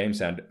fan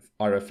games and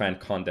other fan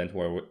content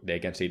where they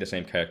can see the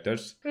same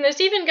characters. And there's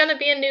even going to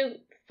be a new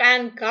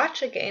fan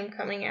gacha game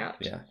coming out.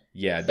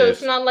 Yeah. So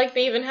it's not like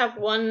they even have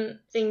one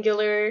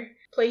singular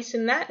place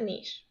in that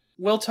niche.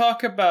 We'll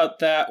talk about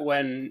that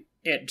when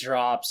it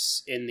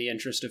drops in the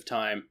interest of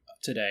time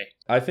today.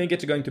 I think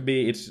it's going to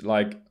be its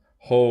like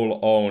whole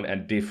own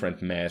and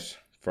different mess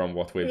from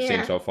what we've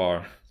seen so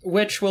far.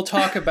 Which we'll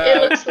talk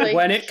about like...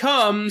 when it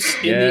comes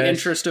in the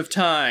interest of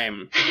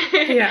time.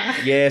 Yeah.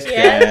 Yes,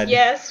 Dad.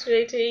 Yes,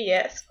 JT,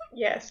 yes.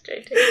 Yes,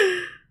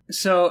 JT.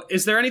 So,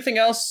 is there anything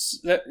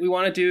else that we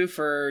want to do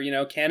for,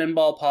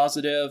 Cannonball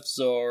positives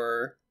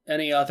or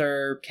any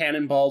other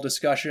Cannonball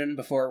discussion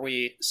before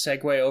we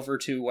segue over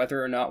to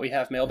whether or not we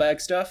have mailbag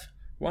stuff?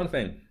 One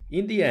thing.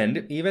 In the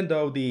end, even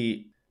though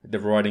the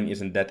writing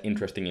isn't that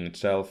interesting in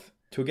itself,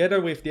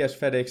 together with the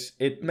aesthetics,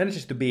 it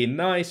manages to be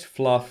nice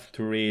fluff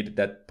to read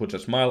that puts a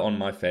smile on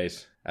my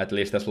face, at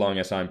least as long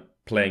as I'm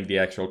playing the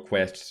actual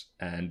quests,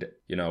 and,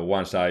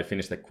 once I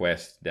finish the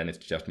quest, then it's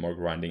just more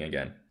grinding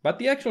again. But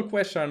the actual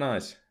quests are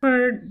nice.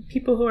 For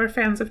people who are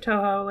fans of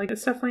Toho,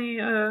 it's definitely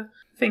a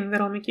thing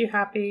that'll make you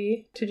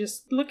happy to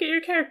just look at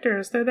your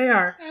characters. There they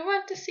are. I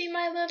want to see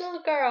my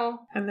little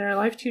girl. And they're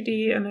Live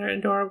 2D, and they're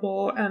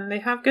adorable, and they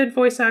have good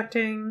voice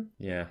acting.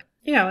 Yeah.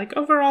 Yeah,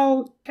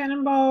 overall,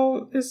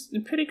 Cannonball is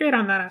pretty great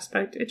on that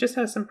aspect. It just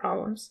has some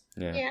problems.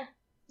 Yeah.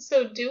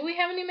 So, do we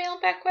have any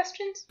mailbag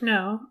questions?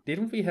 No.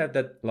 Didn't we have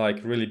that,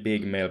 really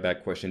big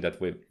mailbag question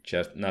that we've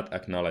just not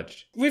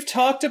acknowledged? We've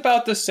talked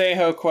about the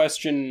Seiho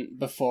question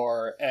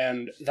before,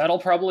 and that'll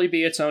probably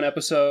be its own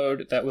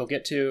episode that we'll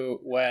get to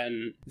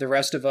when the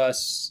rest of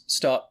us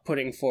stop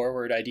putting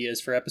forward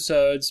ideas for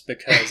episodes,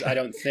 because I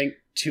don't think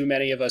too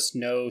many of us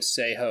know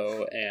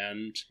Seiho,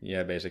 and...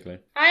 Yeah, basically.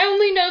 I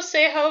only know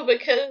Seiho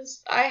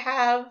because I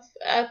have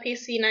a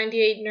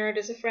PC98 nerd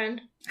as a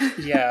friend.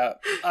 Yeah,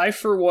 I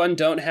for one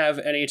don't have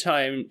any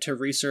time to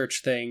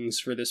research things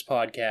for this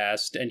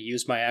podcast and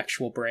use my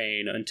actual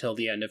brain until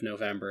the end of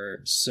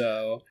November,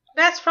 so...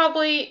 That's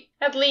probably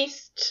at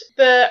least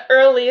the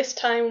earliest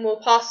time we'll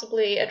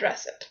possibly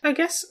address it. I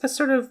guess a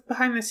sort of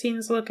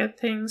behind-the-scenes look at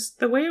things,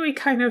 the way we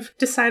kind of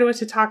decide what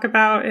to talk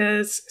about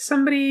is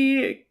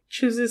somebody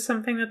chooses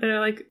something that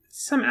they're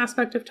some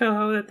aspect of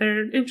Toho that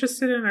they're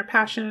interested in or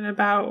passionate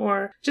about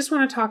or just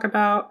want to talk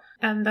about,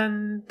 and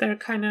then they're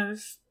kind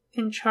of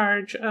in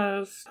charge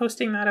of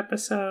hosting that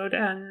episode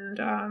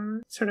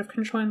and sort of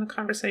controlling the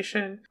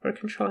conversation or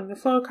controlling the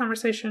flow of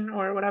conversation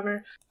or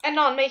whatever. And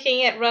not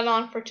making it run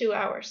on for 2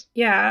 hours.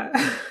 Yeah.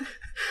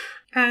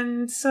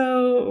 And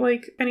so,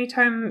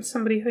 anytime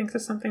somebody thinks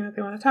of something that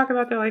they want to talk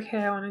about, they're like, hey,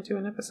 I want to do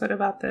an episode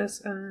about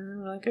this.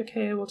 And we're like,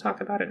 okay, we'll talk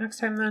about it next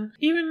time then.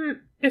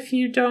 Even if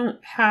you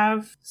don't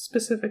have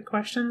specific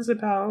questions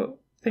about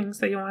things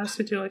that you want us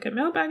to do a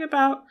mailbag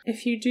about,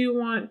 if you do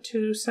want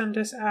to send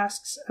us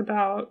asks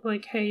about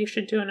hey, you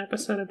should do an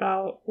episode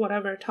about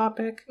whatever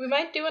topic, we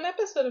might do an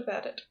episode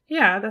about it.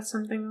 Yeah, that's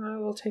something that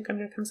we'll take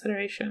under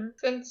consideration.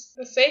 Since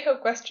the Seiho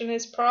question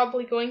is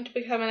probably going to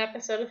become an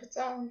episode of its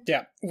own.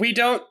 Yeah, we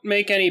don't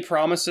make any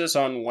promises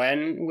on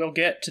when we'll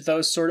get to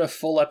those sort of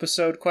full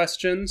episode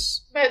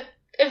questions. But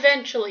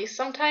eventually,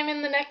 sometime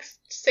in the next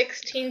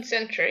 16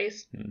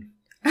 centuries.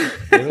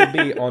 It'll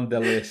be on the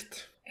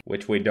list.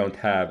 Which we don't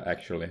have,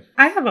 actually.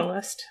 I have a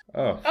list.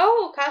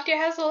 Oh, Katya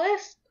has a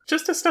list.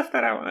 Just the stuff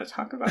that I want to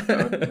talk about,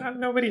 though.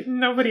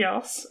 Nobody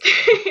else.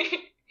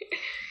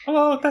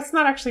 Well, that's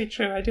not actually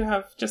true. I do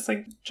have just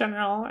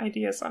general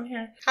ideas on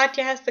here.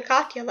 Katya has the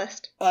Katya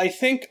list. I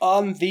think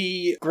on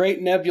the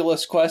great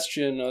nebulous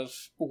question of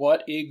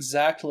what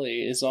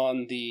exactly is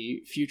on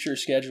the future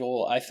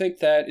schedule, I think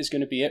that is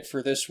going to be it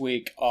for this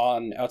week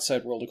on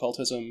Outside World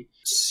Occultism.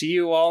 See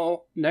you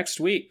all next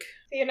week.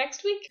 See you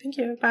next week. Thank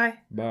you. Bye.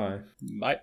 Bye. Bye.